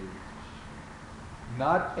could he age?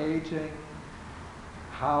 Not aging,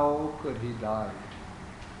 how could he die?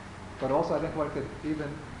 But also I think one could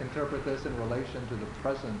even interpret this in relation to the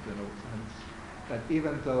present in a sense, that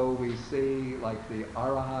even though we see like the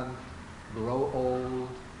Arahant grow old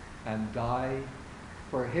and die,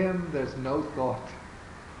 for him there's no thought,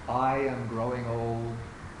 I am growing old,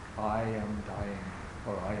 I am dying,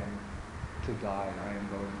 or I am to die, I am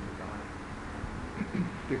going to die.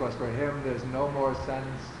 Because for him there's no more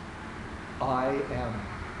sense, I am.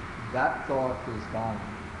 That thought is gone.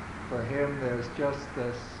 For him there's just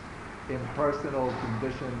this impersonal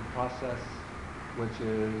conditioned process which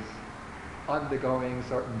is undergoing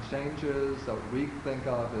certain changes that we think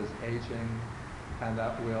of as aging, and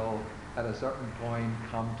that will at a certain point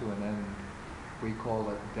come to an end. We call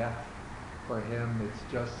it death. For him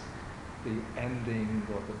it's just the ending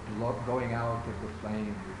or the going out of the flame,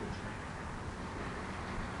 you could say.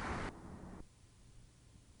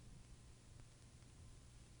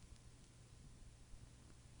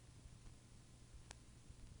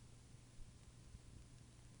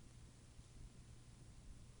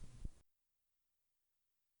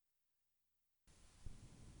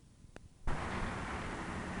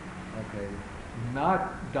 Okay,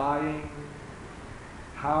 not dying,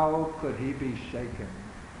 how could he be shaken?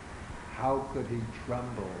 How could he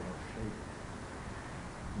tremble or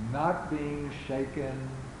shake? Not being shaken,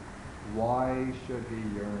 why should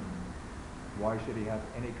he yearn? Why should he have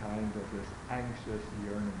any kind of this anxious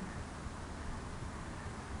yearning?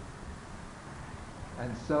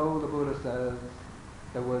 And so the Buddha says,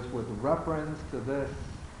 it was with reference to this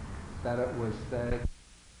that it was said,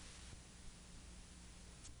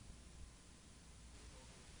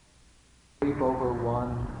 over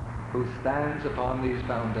one who stands upon these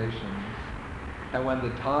foundations, and when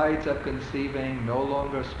the tides of conceiving no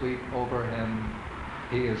longer sweep over him,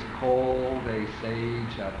 he is called a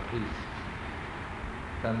sage at peace.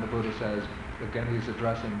 Then the Buddha says, again he's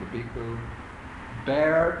addressing the Bhikkhu,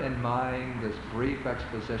 bear in mind this brief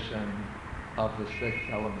exposition of the sixth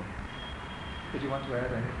element. Did you want to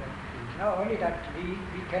add anything? No, only that we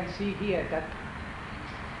can see here that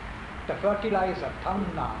the fertilizer,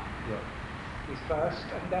 tanna, is first,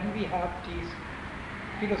 and then we have this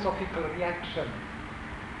philosophical reaction,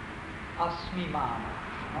 asmimana.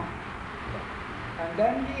 No? Yeah. And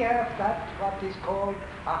then we have that what is called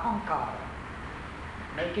ahankara,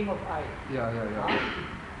 making of I.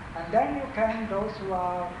 And then you can, those who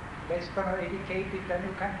are Western or educated, then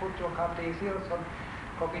you can put your Cartesius on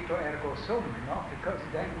cogito ergo sum, no? Because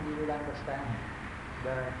then you will understand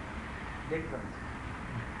the difference.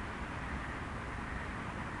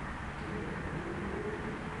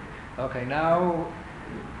 Okay, now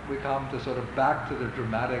we come to sort of back to the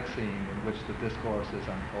dramatic scene in which the discourse is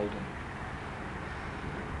unfolding.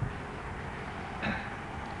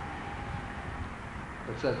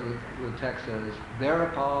 It says, the text says,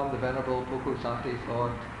 thereupon the Venerable Bhikkhu Santi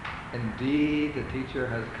thought, indeed the teacher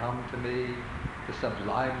has come to me, the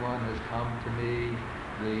sublime one has come to me,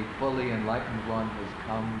 the fully enlightened one has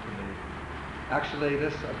come to me. Actually,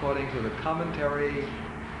 this, according to the commentary,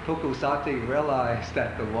 Bhikkhu Santi realized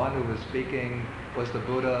that the one who was speaking was the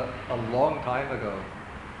Buddha a long time ago.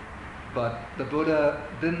 But the Buddha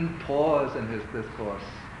didn't pause in his discourse.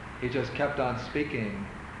 He just kept on speaking,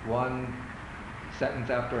 one sentence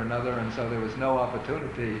after another, and so there was no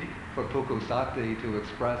opportunity for Bhikkhu Santi to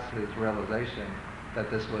express his realization that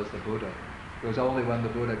this was the Buddha. It was only when the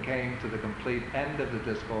Buddha came to the complete end of the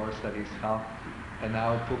discourse that he stopped, and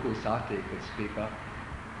now Bhikkhu Santi could speak up.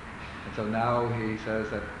 And so now he says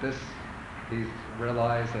that he's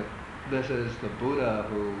realized that this is the Buddha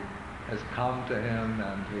who has come to him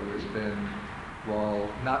and who has been, while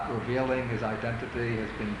not revealing his identity, has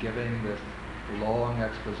been giving this long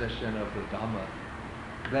exposition of the Dhamma.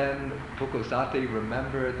 Then Bhikkhu Santi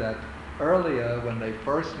remembered that earlier when they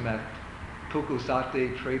first met, Bhikkhu Santi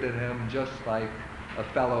treated him just like a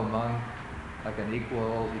fellow monk, like an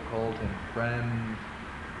equal. He called him friend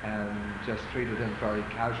and just treated him very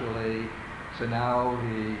casually. So now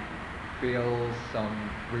he feels some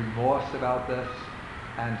remorse about this,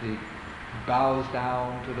 and he bows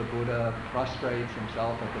down to the Buddha, prostrates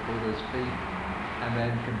himself at the Buddha's feet, and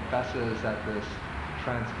then confesses that this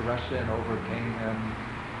transgression overcame him,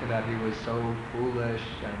 and that he was so foolish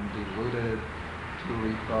and deluded to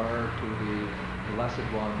refer to the Blessed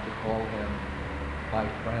One, to call him my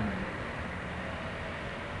friend.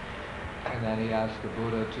 And then he asks the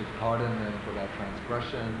Buddha to pardon him for that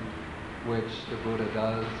transgression, which the Buddha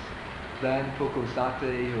does. Then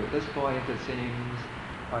Pukusati, who at this point it seems,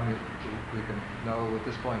 we can know at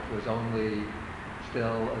this point was only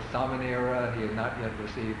still a Samanera, he had not yet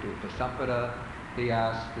received Upasampada. He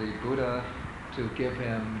asked the Buddha to give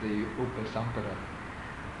him the Upasampada.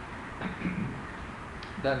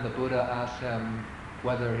 Then the Buddha asks him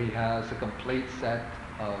whether he has a complete set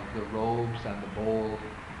of the robes and the bowl,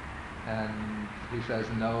 and he says,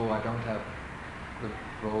 no, I don't have the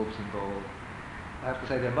robes and bowl. I have to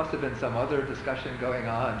say, there must have been some other discussion going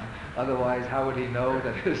on. Otherwise, how would he know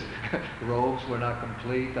that his robes were not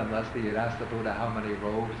complete unless he had asked the Buddha, how many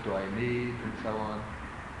robes do I need, and so on.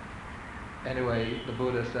 Anyway, the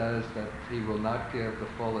Buddha says that he will not give the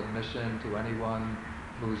full admission to anyone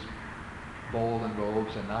whose bowl and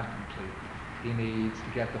robes are not complete. He needs to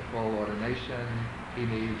get the full ordination. He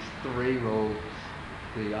needs 3 robes,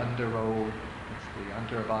 the under robe, it's the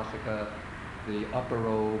Antaravasika, the upper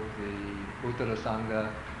robe, the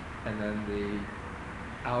Uttarasanga, and then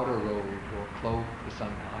the outer robe or cloak, the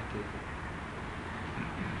Sanghati.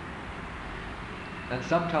 And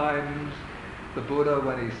sometimes the Buddha,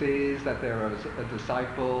 when he sees that there is a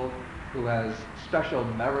disciple who has special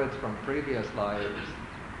merits from previous lives,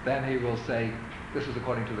 then he will say, this is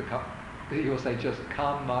according to he will say, just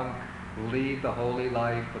come monk, lead the holy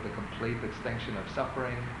life for the complete extinction of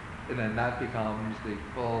suffering, and then that becomes the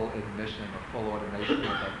full admission or full ordination of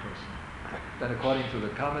that person. Then according to the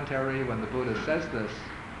commentary, when the Buddha says this,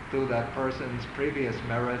 through that person's previous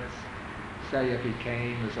merits, say if he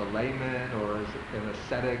came as a layman or as an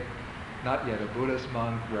ascetic, not yet a Buddhist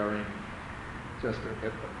monk, wearing just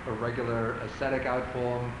a regular ascetic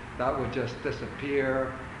outform, that would just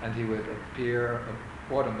disappear, and he would appear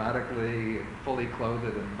automatically fully clothed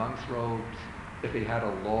in monk's robes. If he had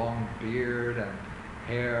a long beard and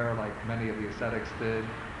hair like many of the ascetics did,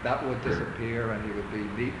 that would disappear, and he would be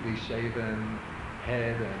neatly shaven,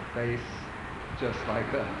 head and face, just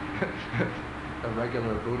like a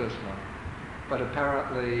regular Buddhist monk. But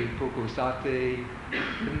apparently Pukusati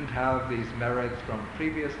didn't have these merits from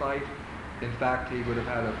previous life. In fact, he would have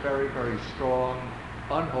had a very, very strong,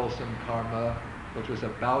 unwholesome karma, which was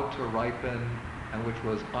about to ripen and which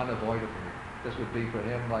was unavoidable. This would be for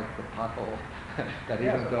him like the pothole that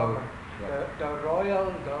yes, even though the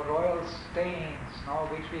royal stains, now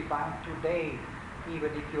which we find today,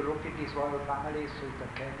 even if you look at these royal families, the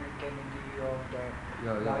Kennedy or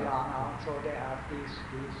the Diana, so they have these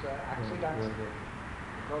accidents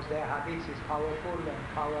because their habits is powerful, and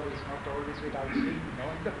power is not always without sin,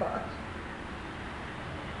 in the past.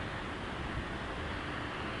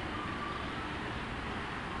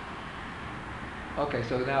 Okay,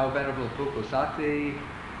 so now Venerable Pukusati,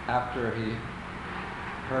 after he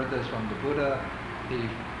heard this from the Buddha, he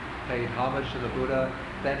paid homage to the Buddha.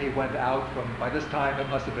 Then he went out from, by this time it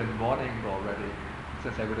must have been morning already,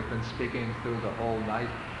 since they would have been speaking through the whole night.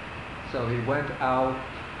 So he went out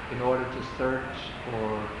in order to search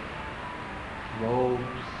for robes,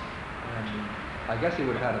 and I guess he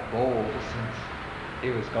would have had a bowl since he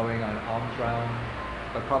was going on alms round,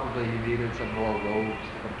 but probably he needed some more robes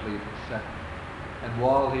to complete his set. And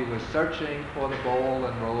while he was searching for the bowl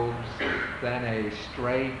and robes, then a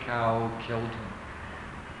stray cow killed him.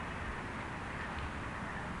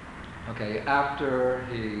 Okay, after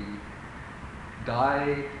he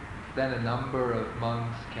died, then a number of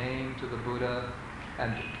monks came to the Buddha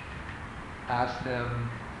and asked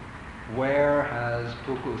him, where has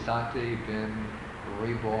Pukusati been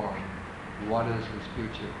reborn? What is his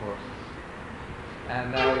future course?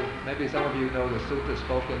 And now, maybe some of you know the sutta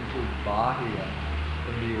spoken to Bahia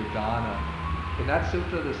in the Udana. In that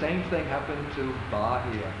sutta, the same thing happened to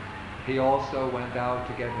Bahia. He also went out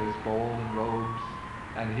to get his bowl and robes,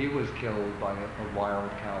 and he was killed by a wild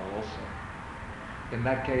cow also. In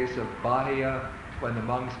that case of Bahia, when the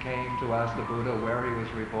monks came to ask the Buddha where he was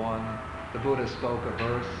reborn, the Buddha spoke a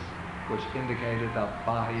verse which indicated that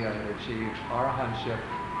Bahia had achieved arahantship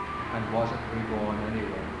and wasn't reborn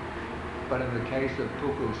anywhere. But in the case of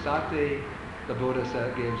Pukusati, the Buddha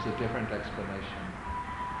gives a different explanation.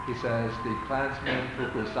 He says, the clansman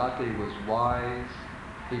Pukusati was wise,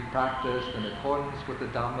 he practiced in accordance with the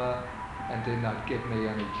Dhamma and did not give me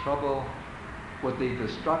any trouble. With the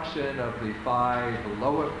destruction of the 5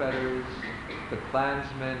 lower fetters, the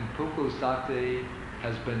clansman Pukusati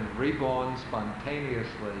has been reborn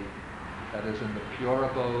spontaneously, that is in the pure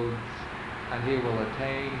abodes, and he will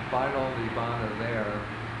attain final nibbana there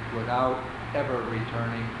without ever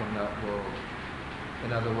returning from that world.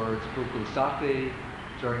 In other words, Bhikkhu Sati,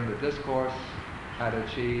 during the discourse, had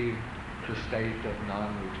achieved the state of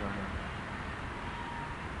non-returner.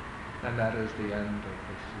 And that is the end of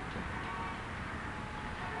the sutta.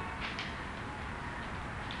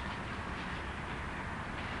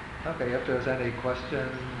 Okay, if there's any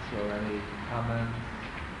questions or any comments.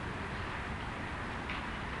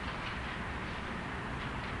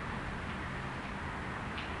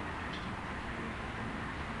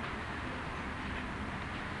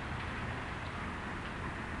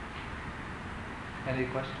 Any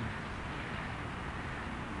questions?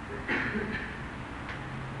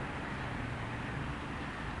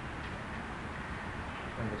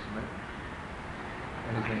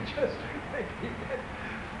 Anything? Just reflecting that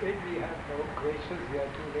when we have no questions, we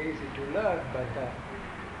are too lazy to learn, but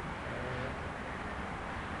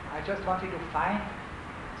I just wanted to find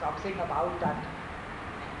something about that.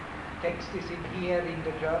 Text is in here in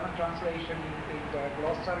the German translation, in the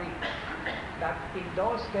glossary, that in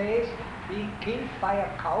those days being killed by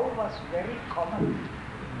a cow was very common,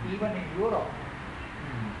 even in Europe.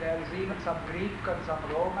 There is even some Greek and some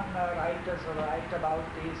Roman writers who write about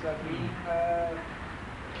this being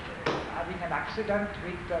having an accident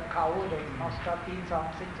with the cow. There must have been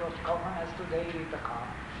something so common as today with the car.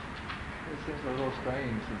 It seems a little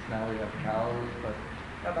strange since now we have cows, but...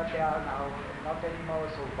 Yeah, but they are now not anymore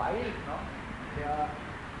so wild, no? They are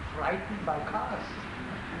frightened by cars.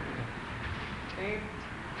 Tamed.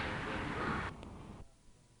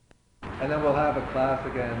 And then we'll have a class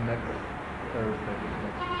again next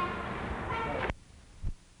Thursday.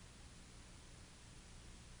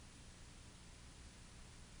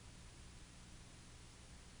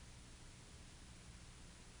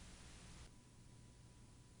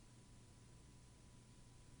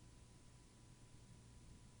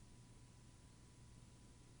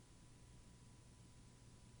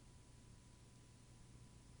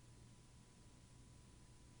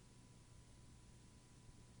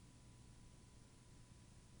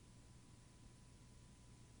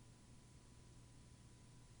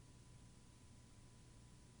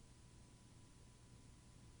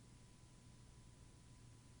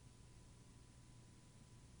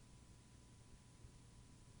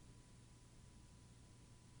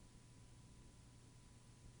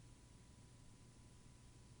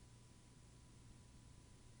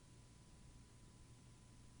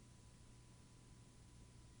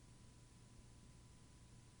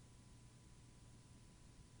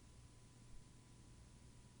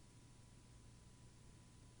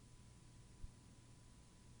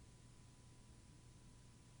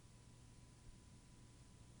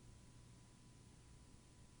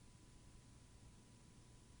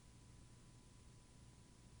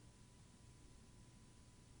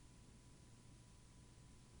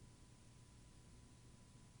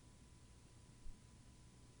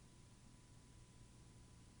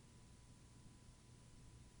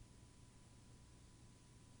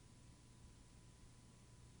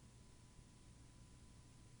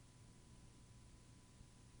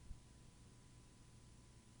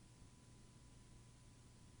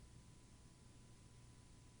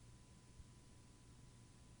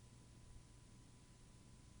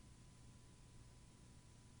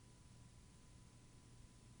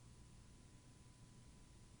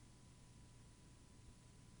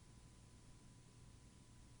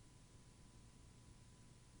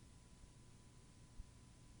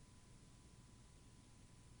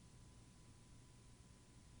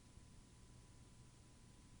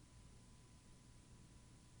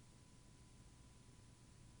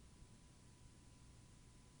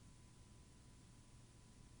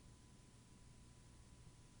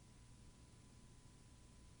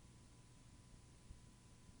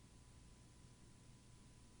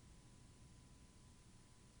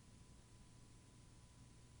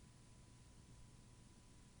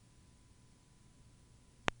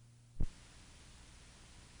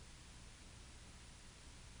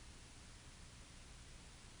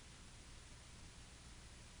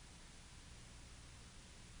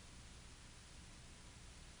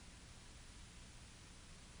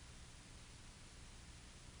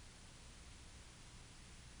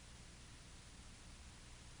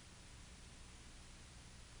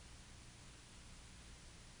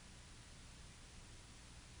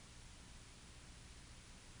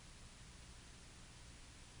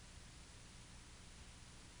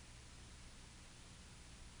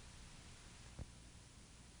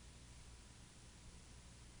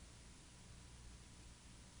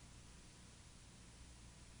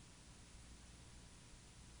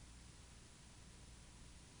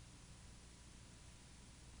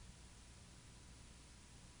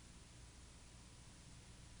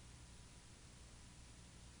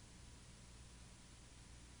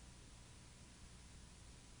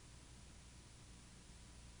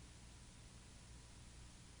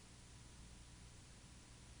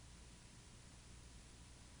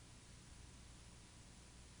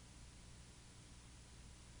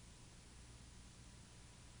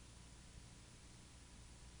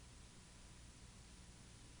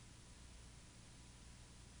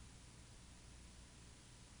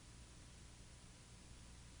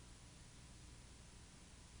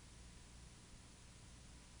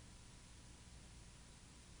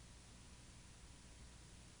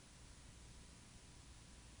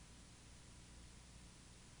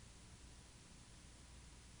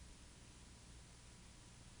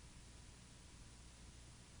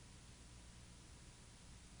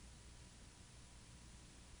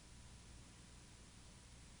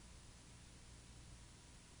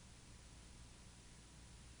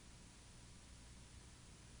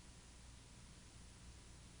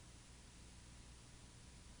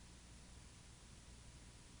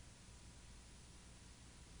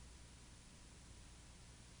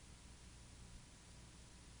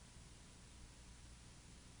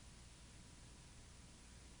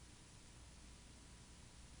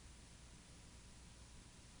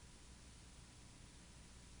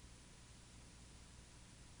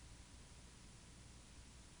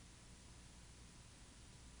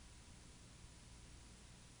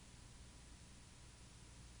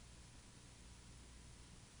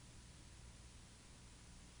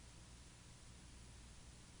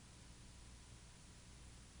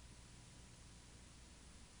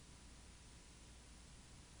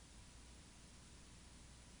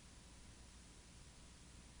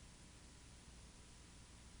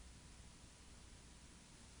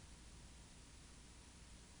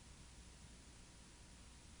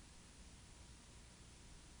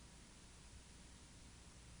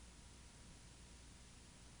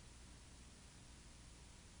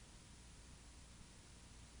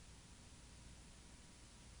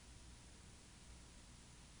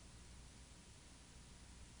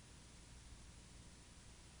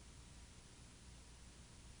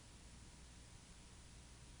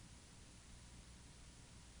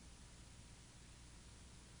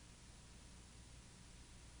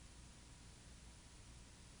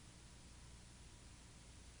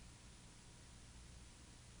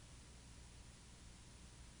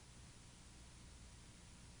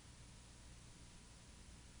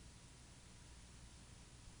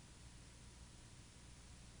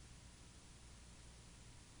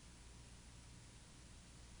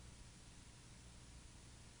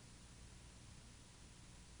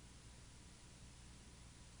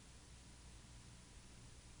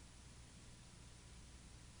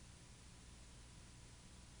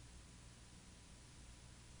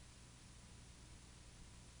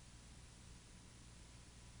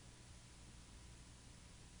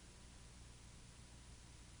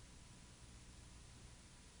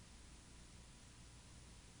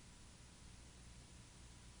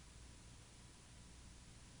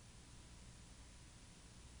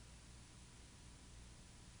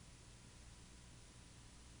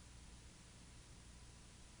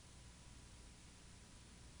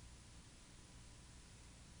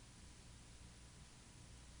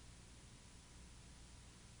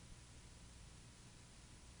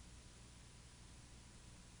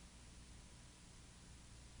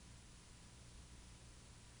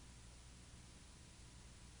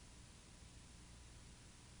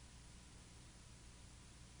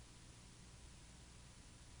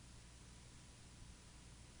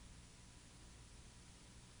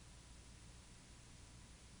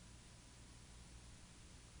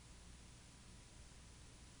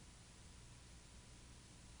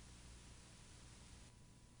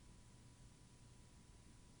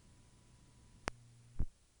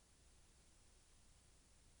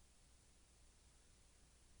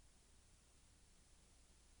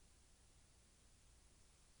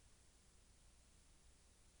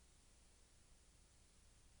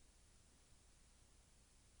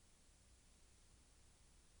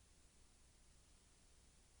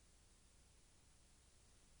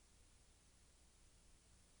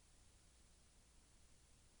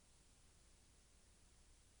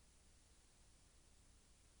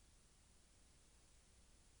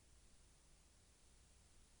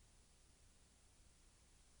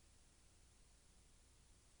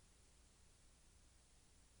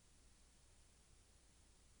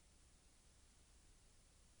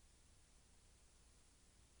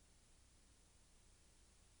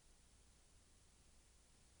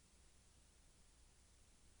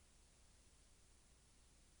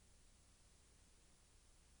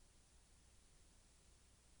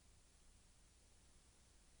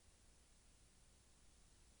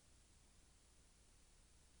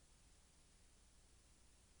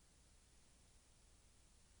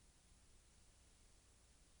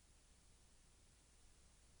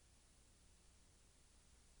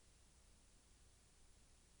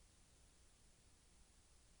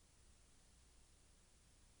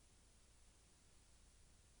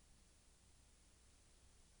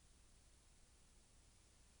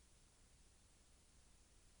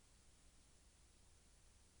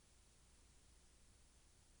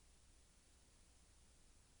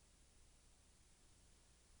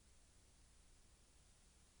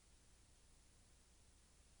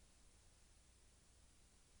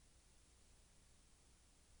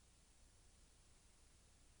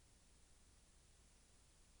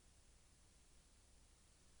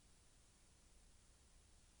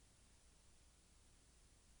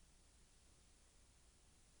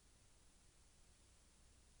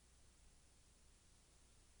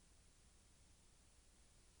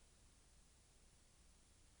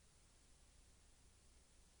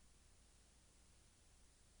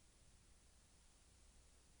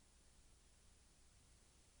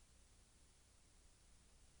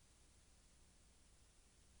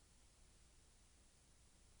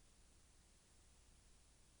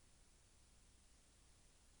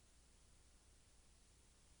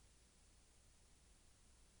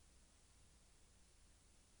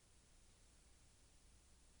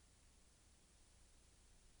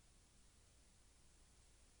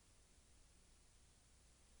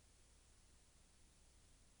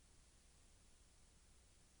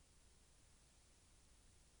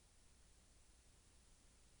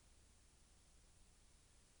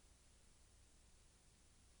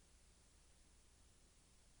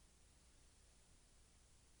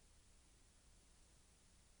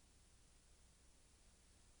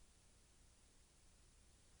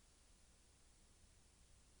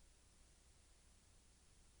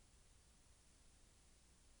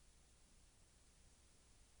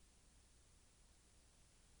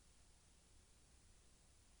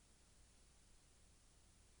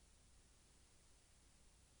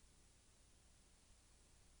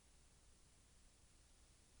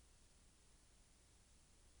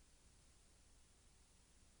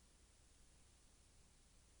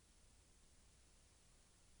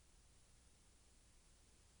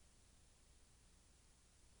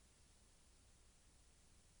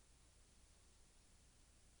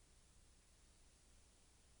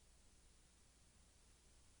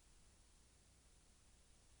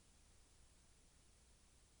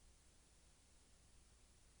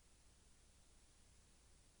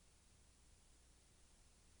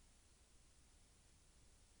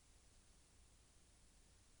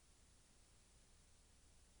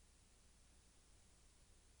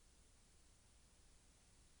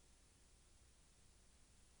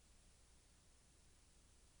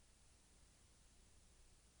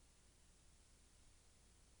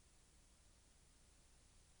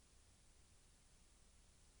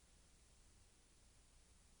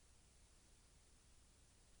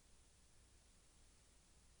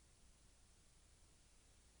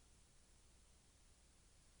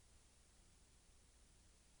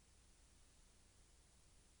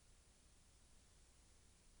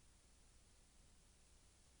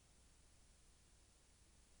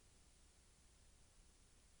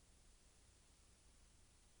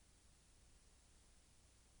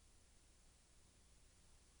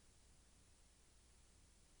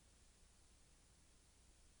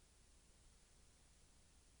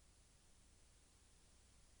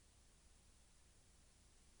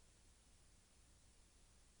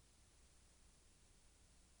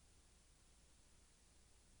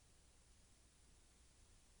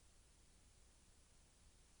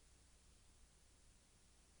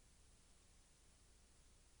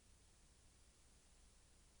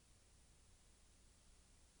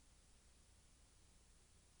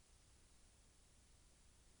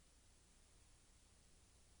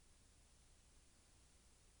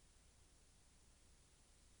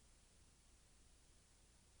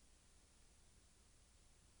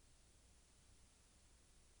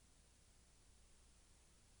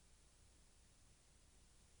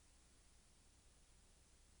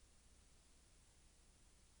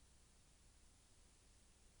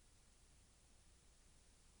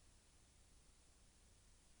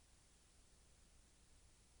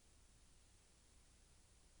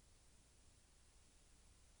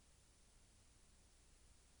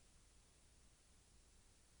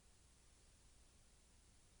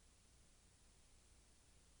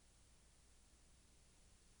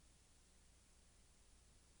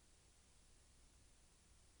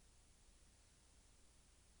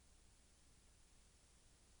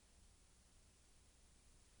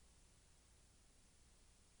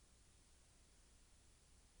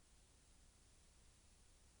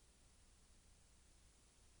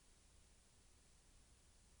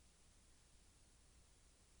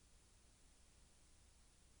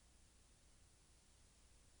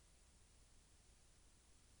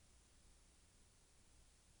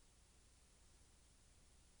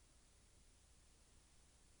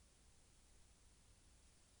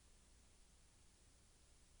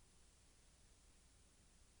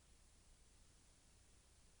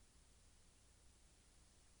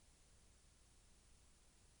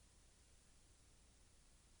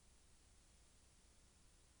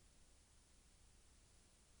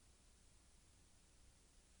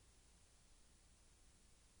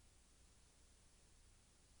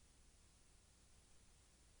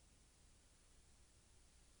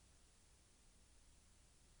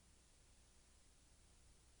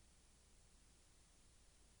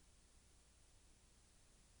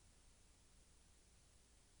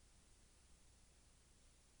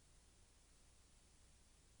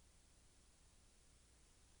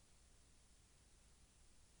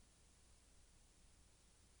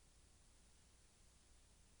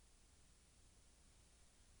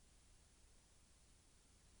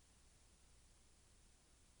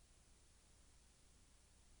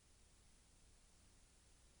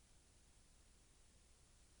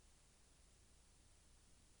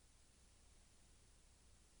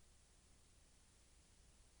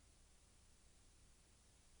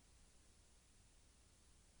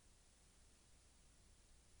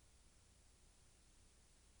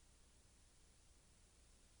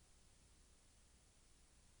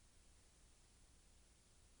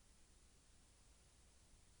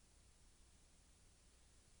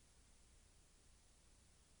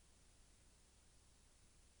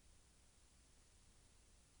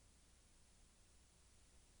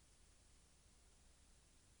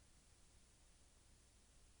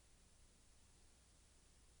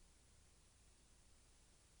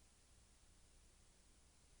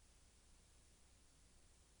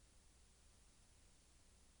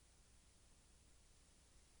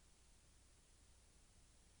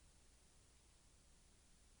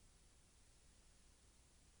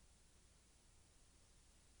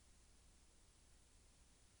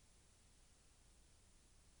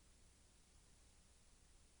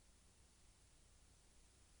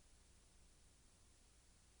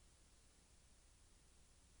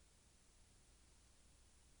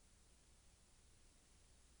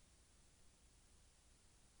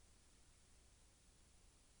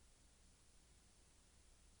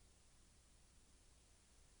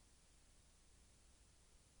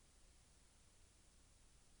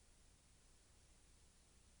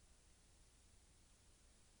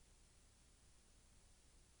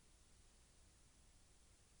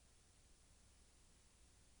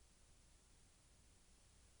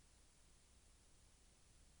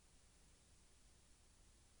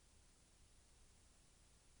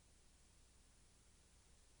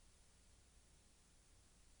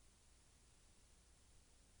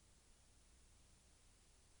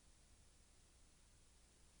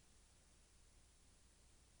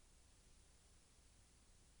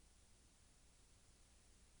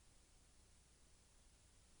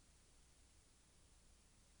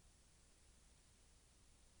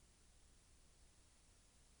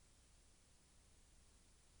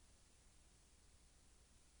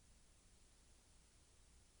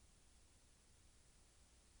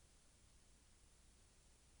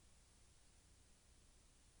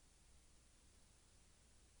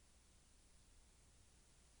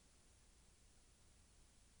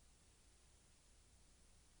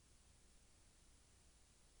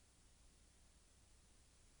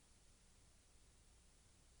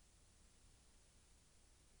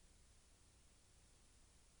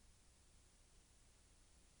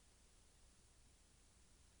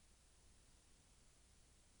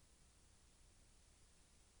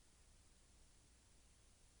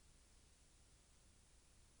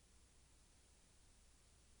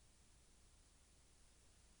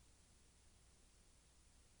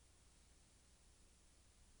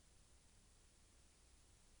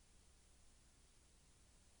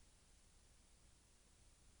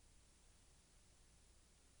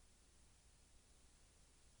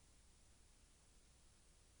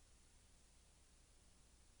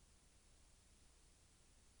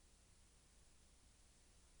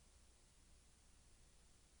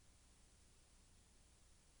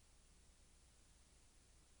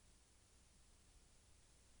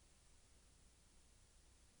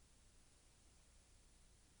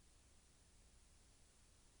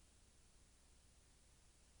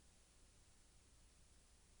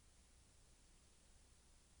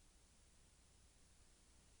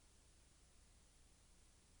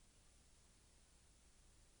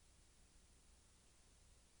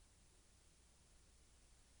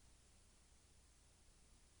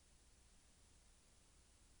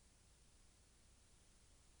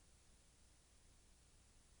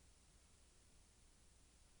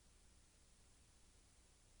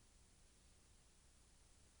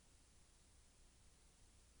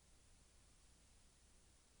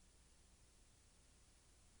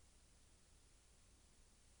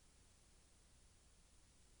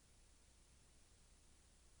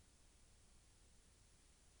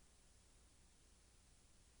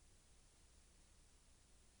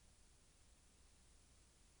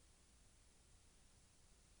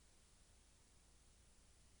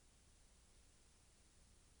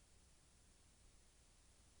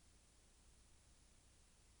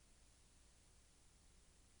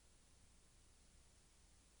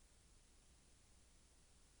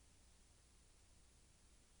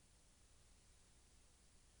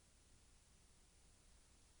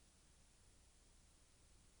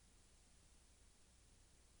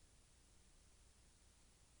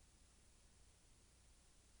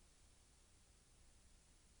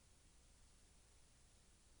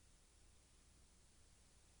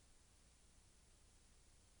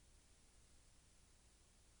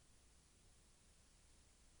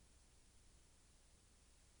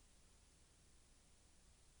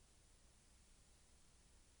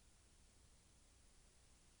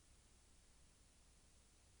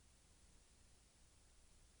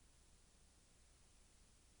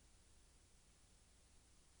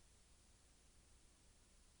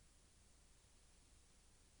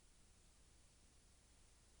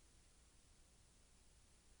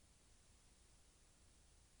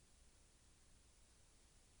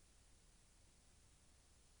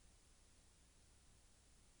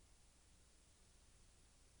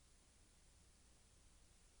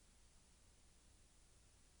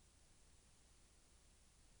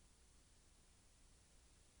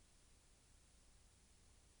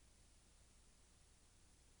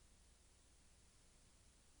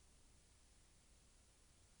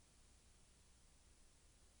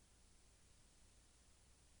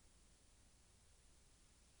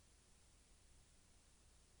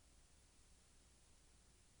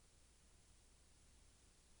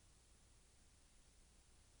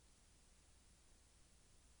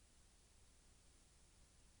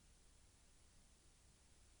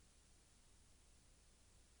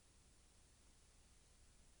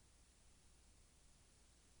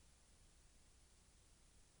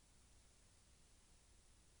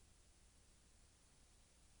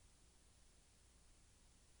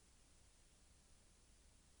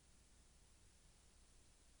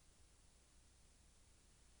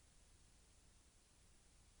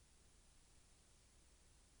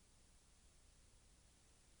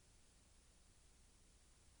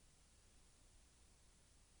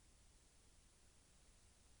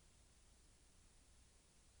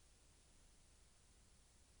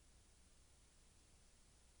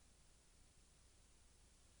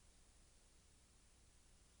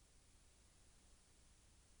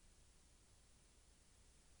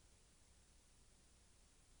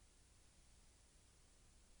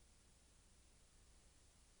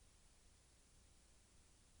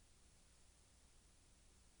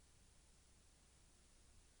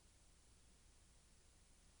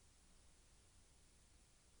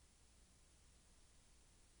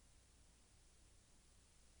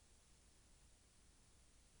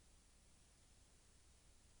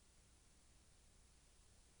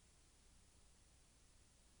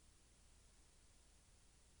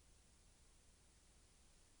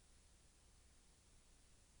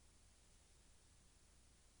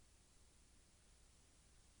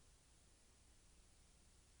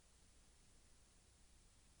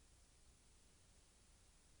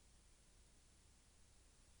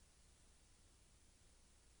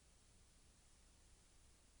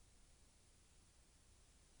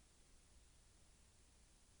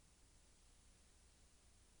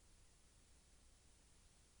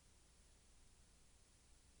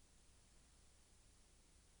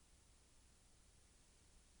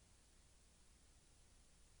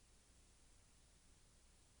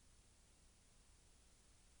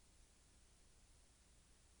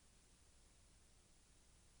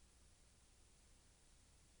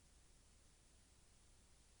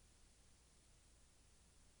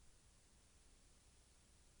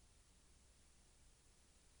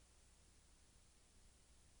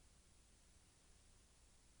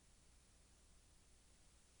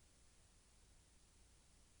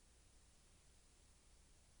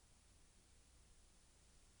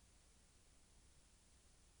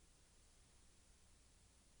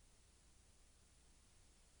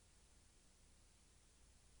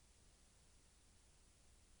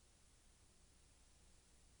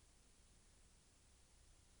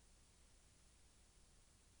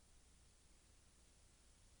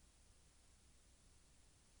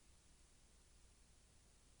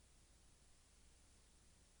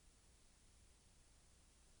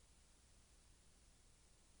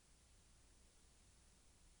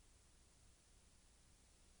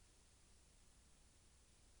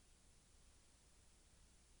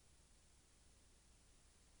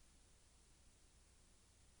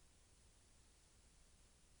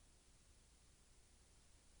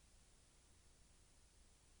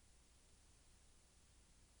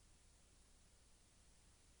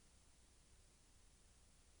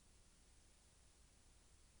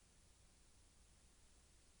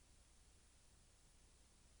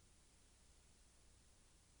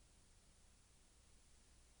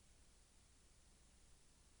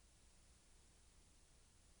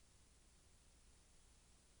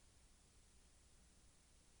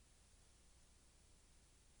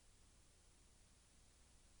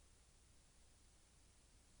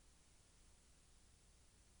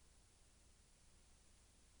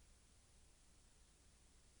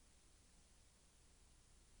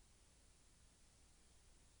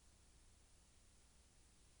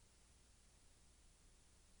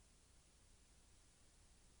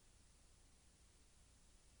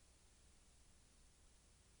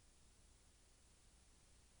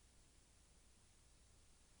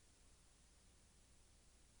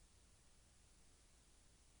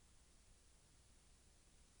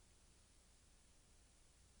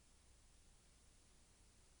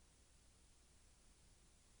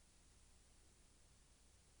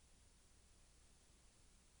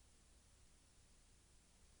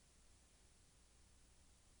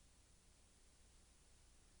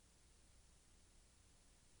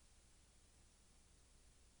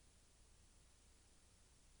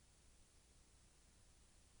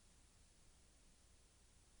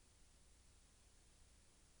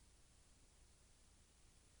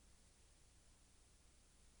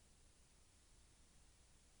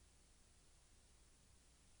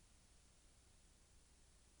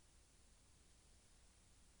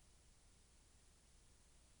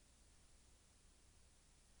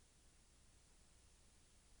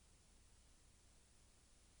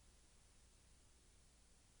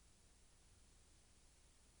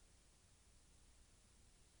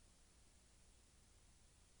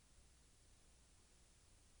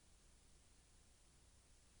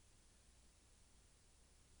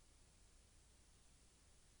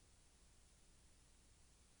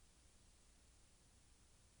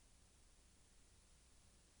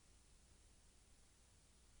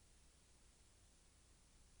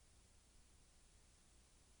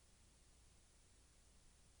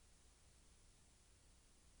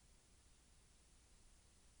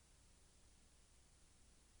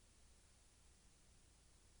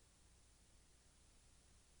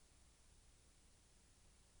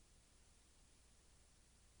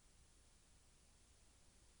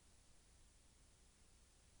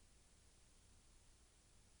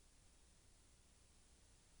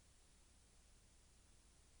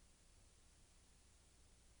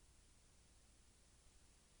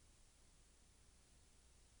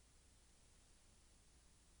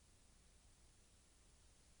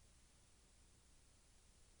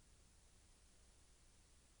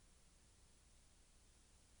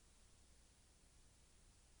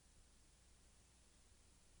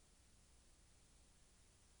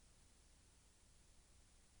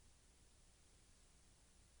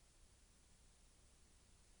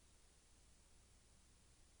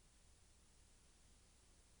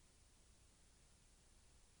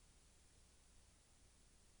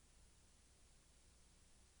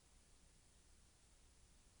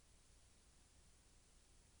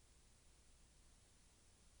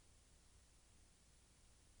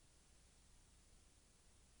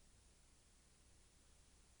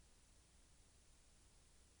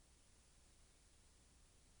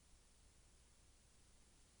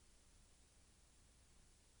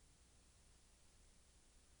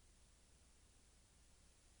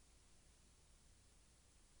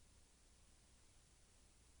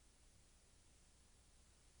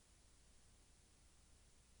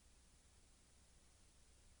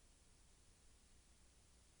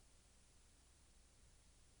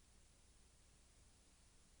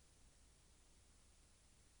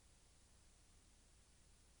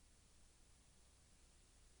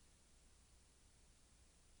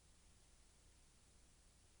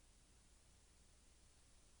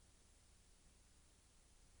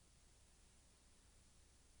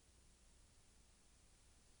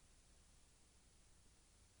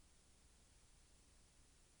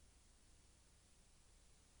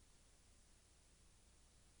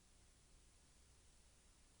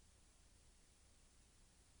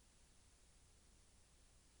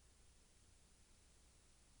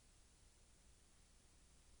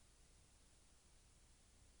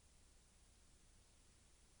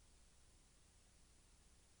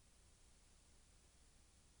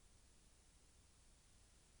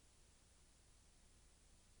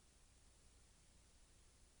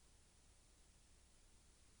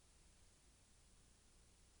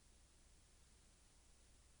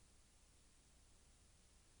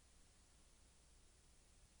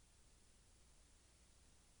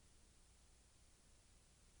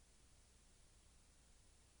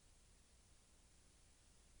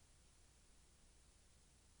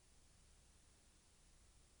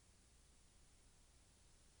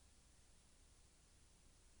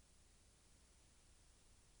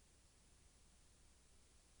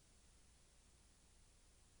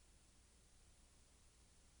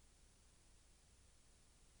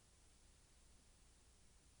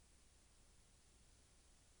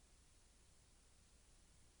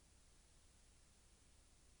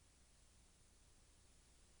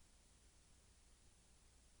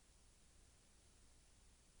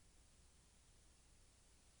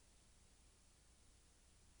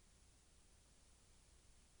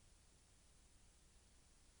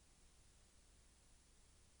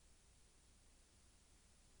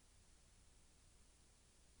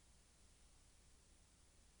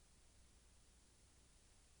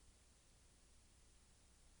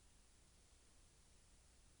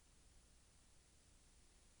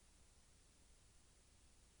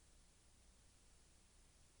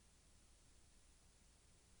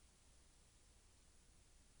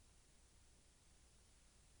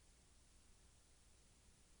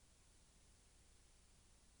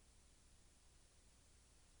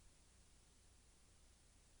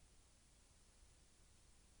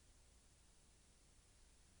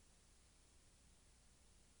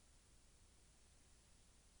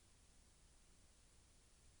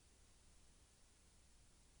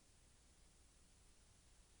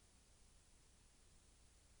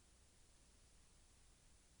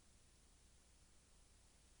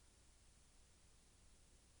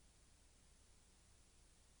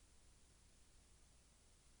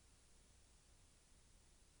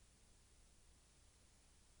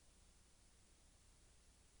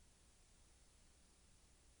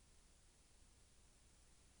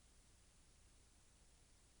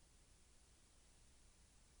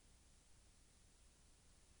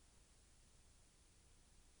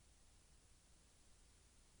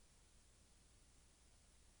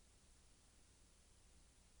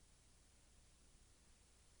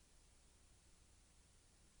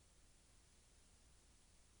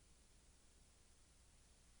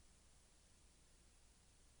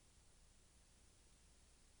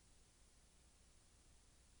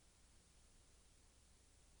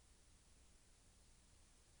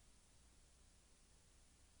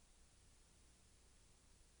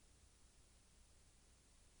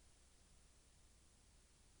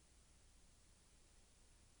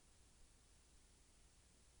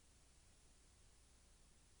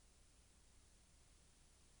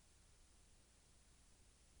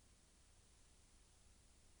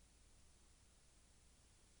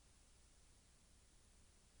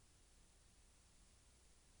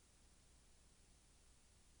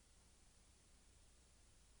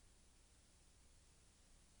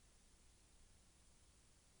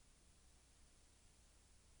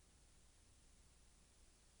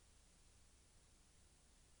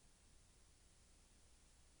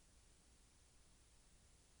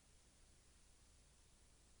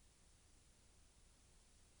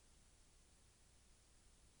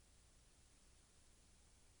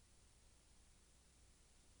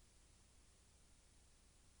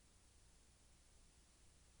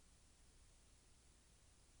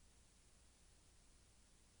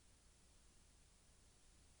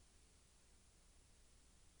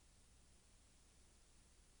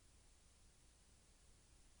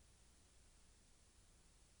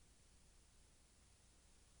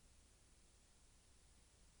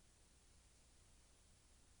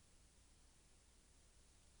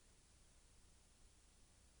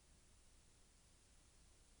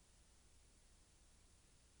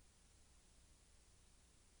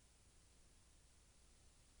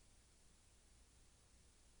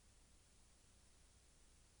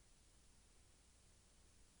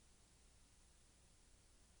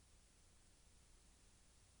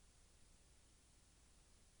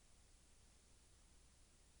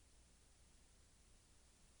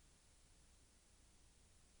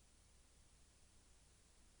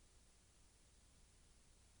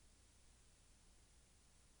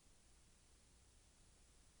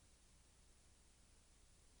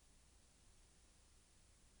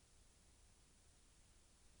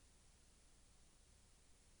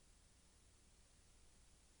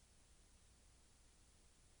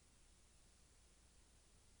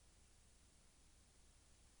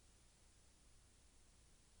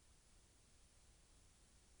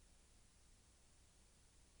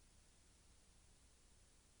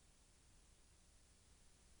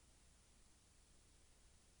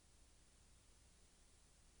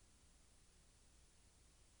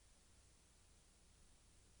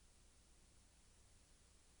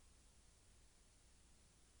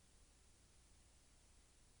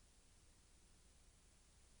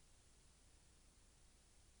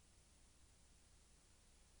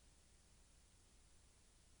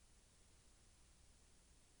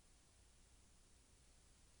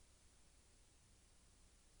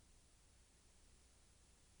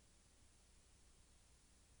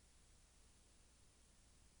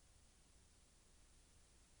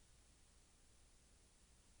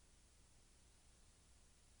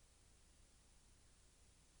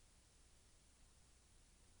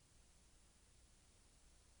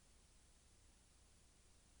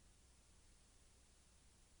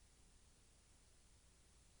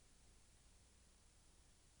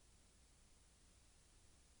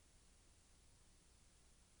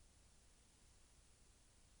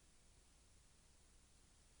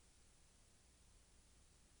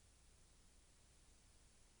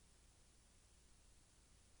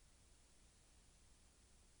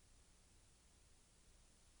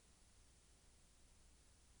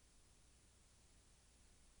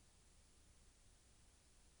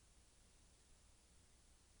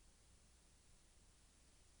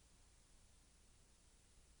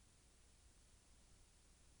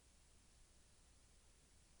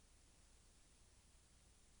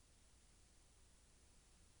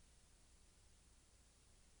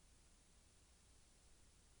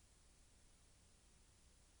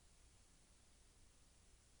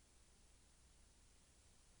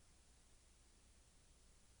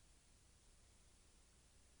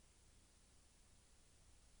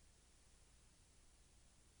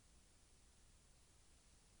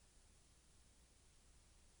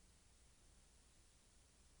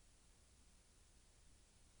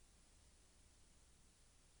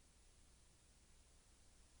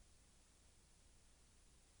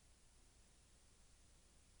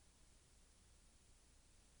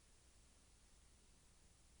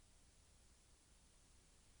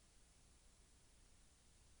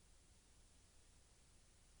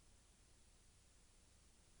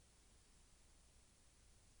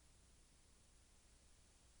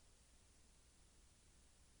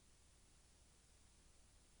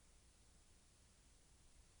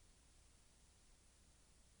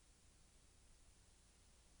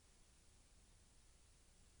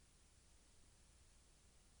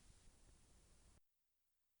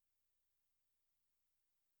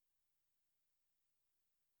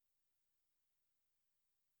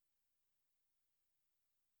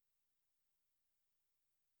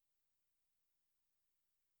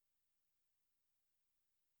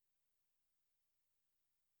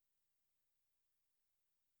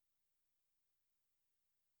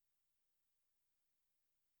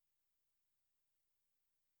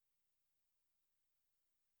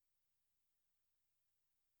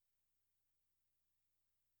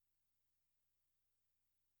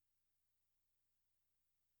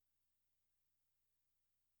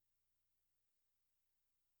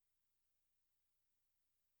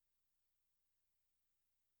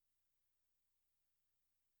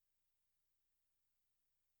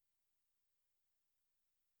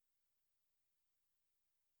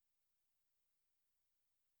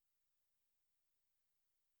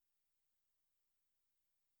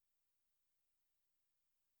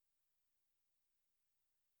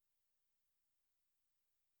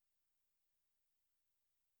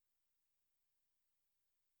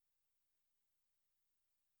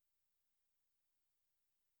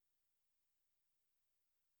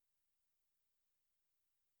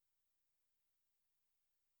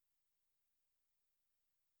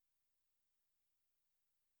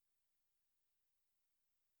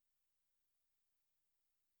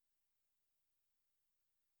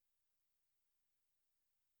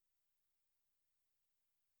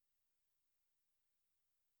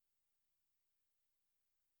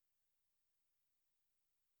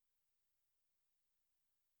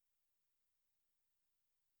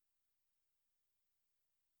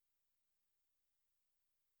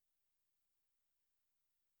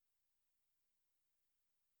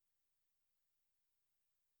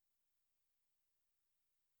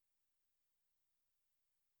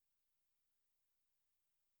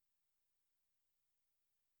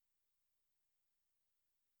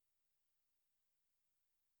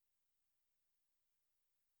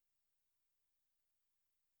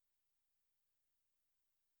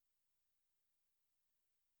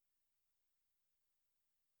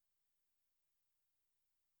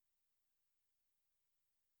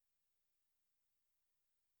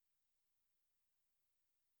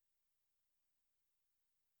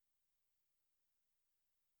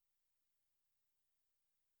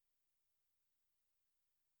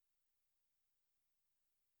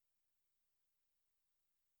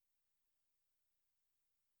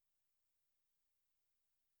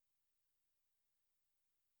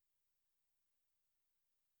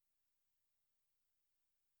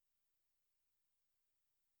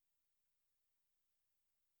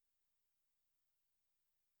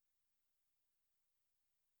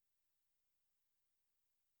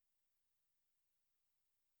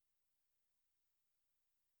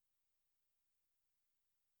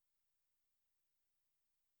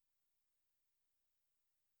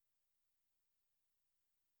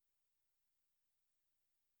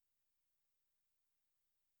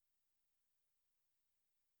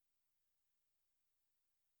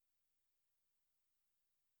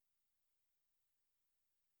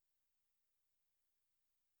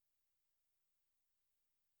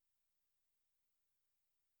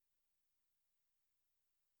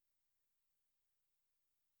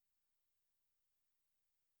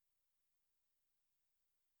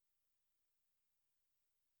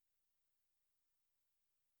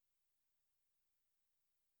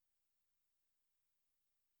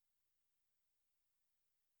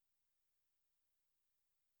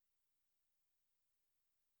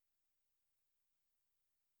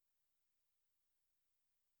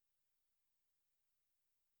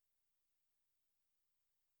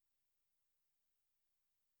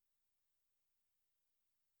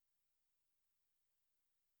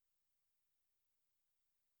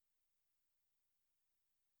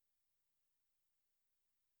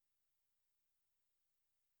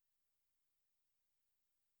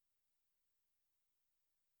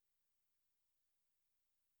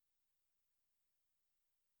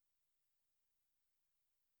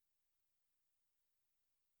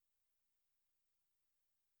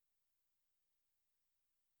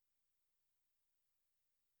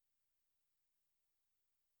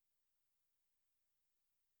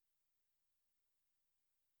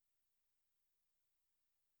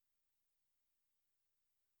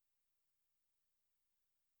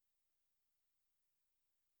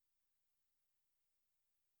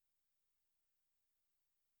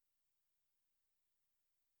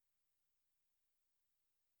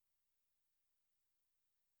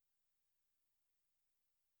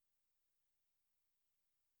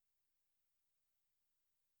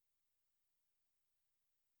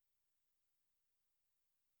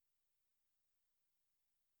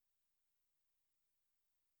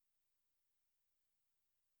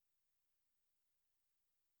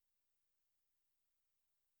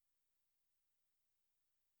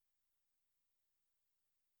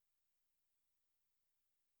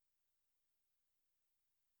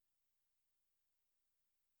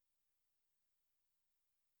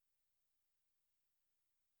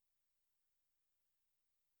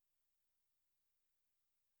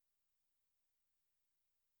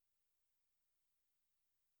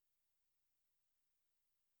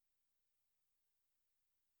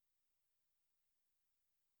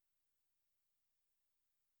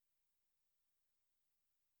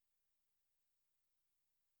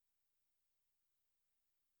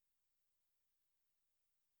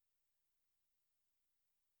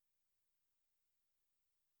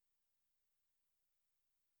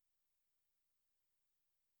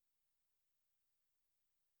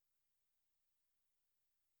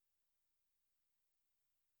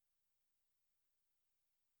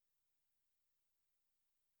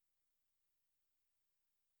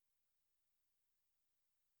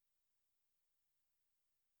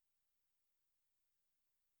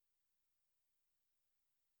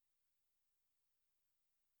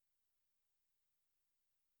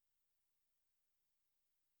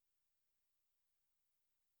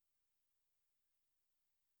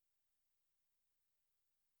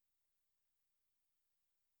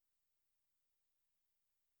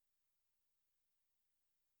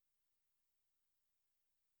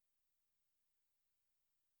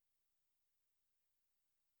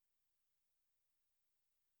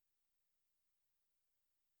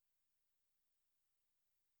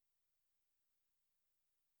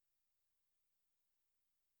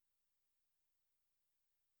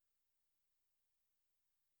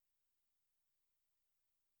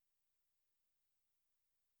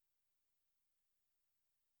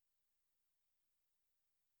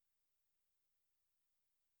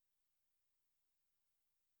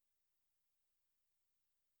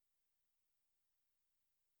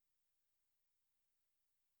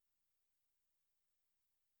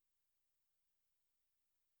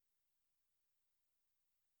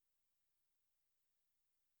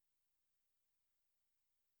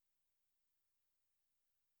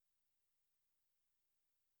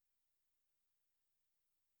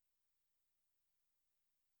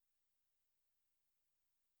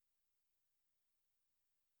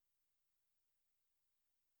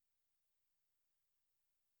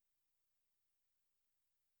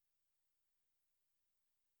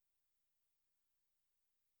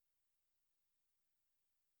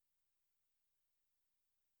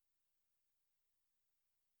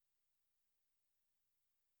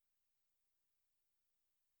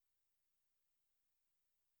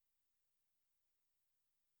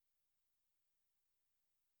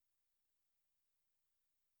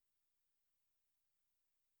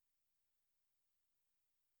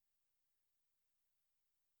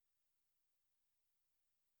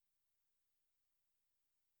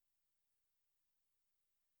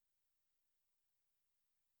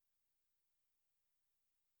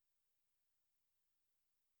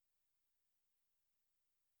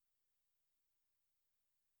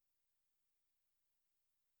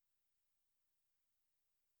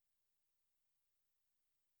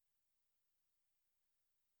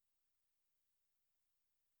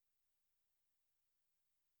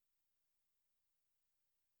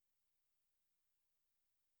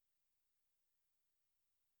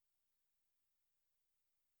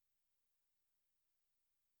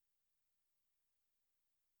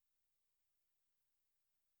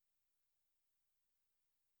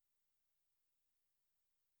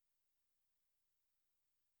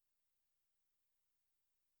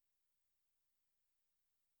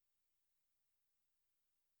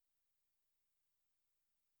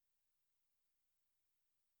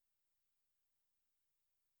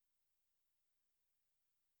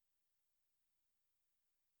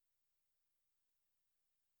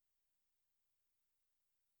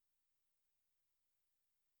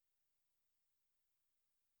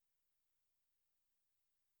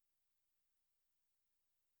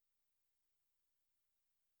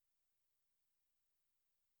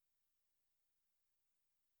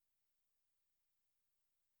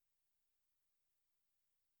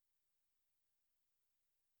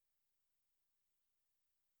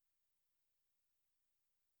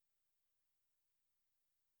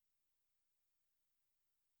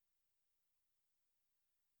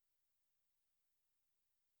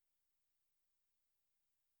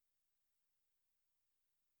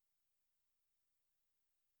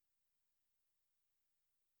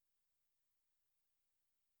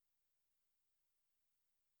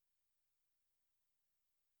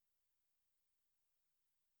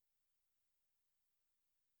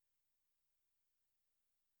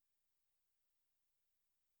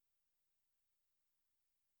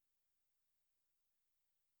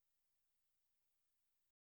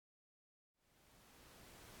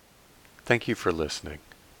 Thank you for listening.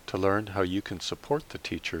 To learn how you can support the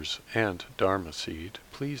teachers and Dharma Seed,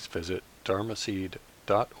 please visit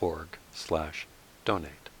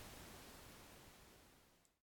dharmaseed.org/donate.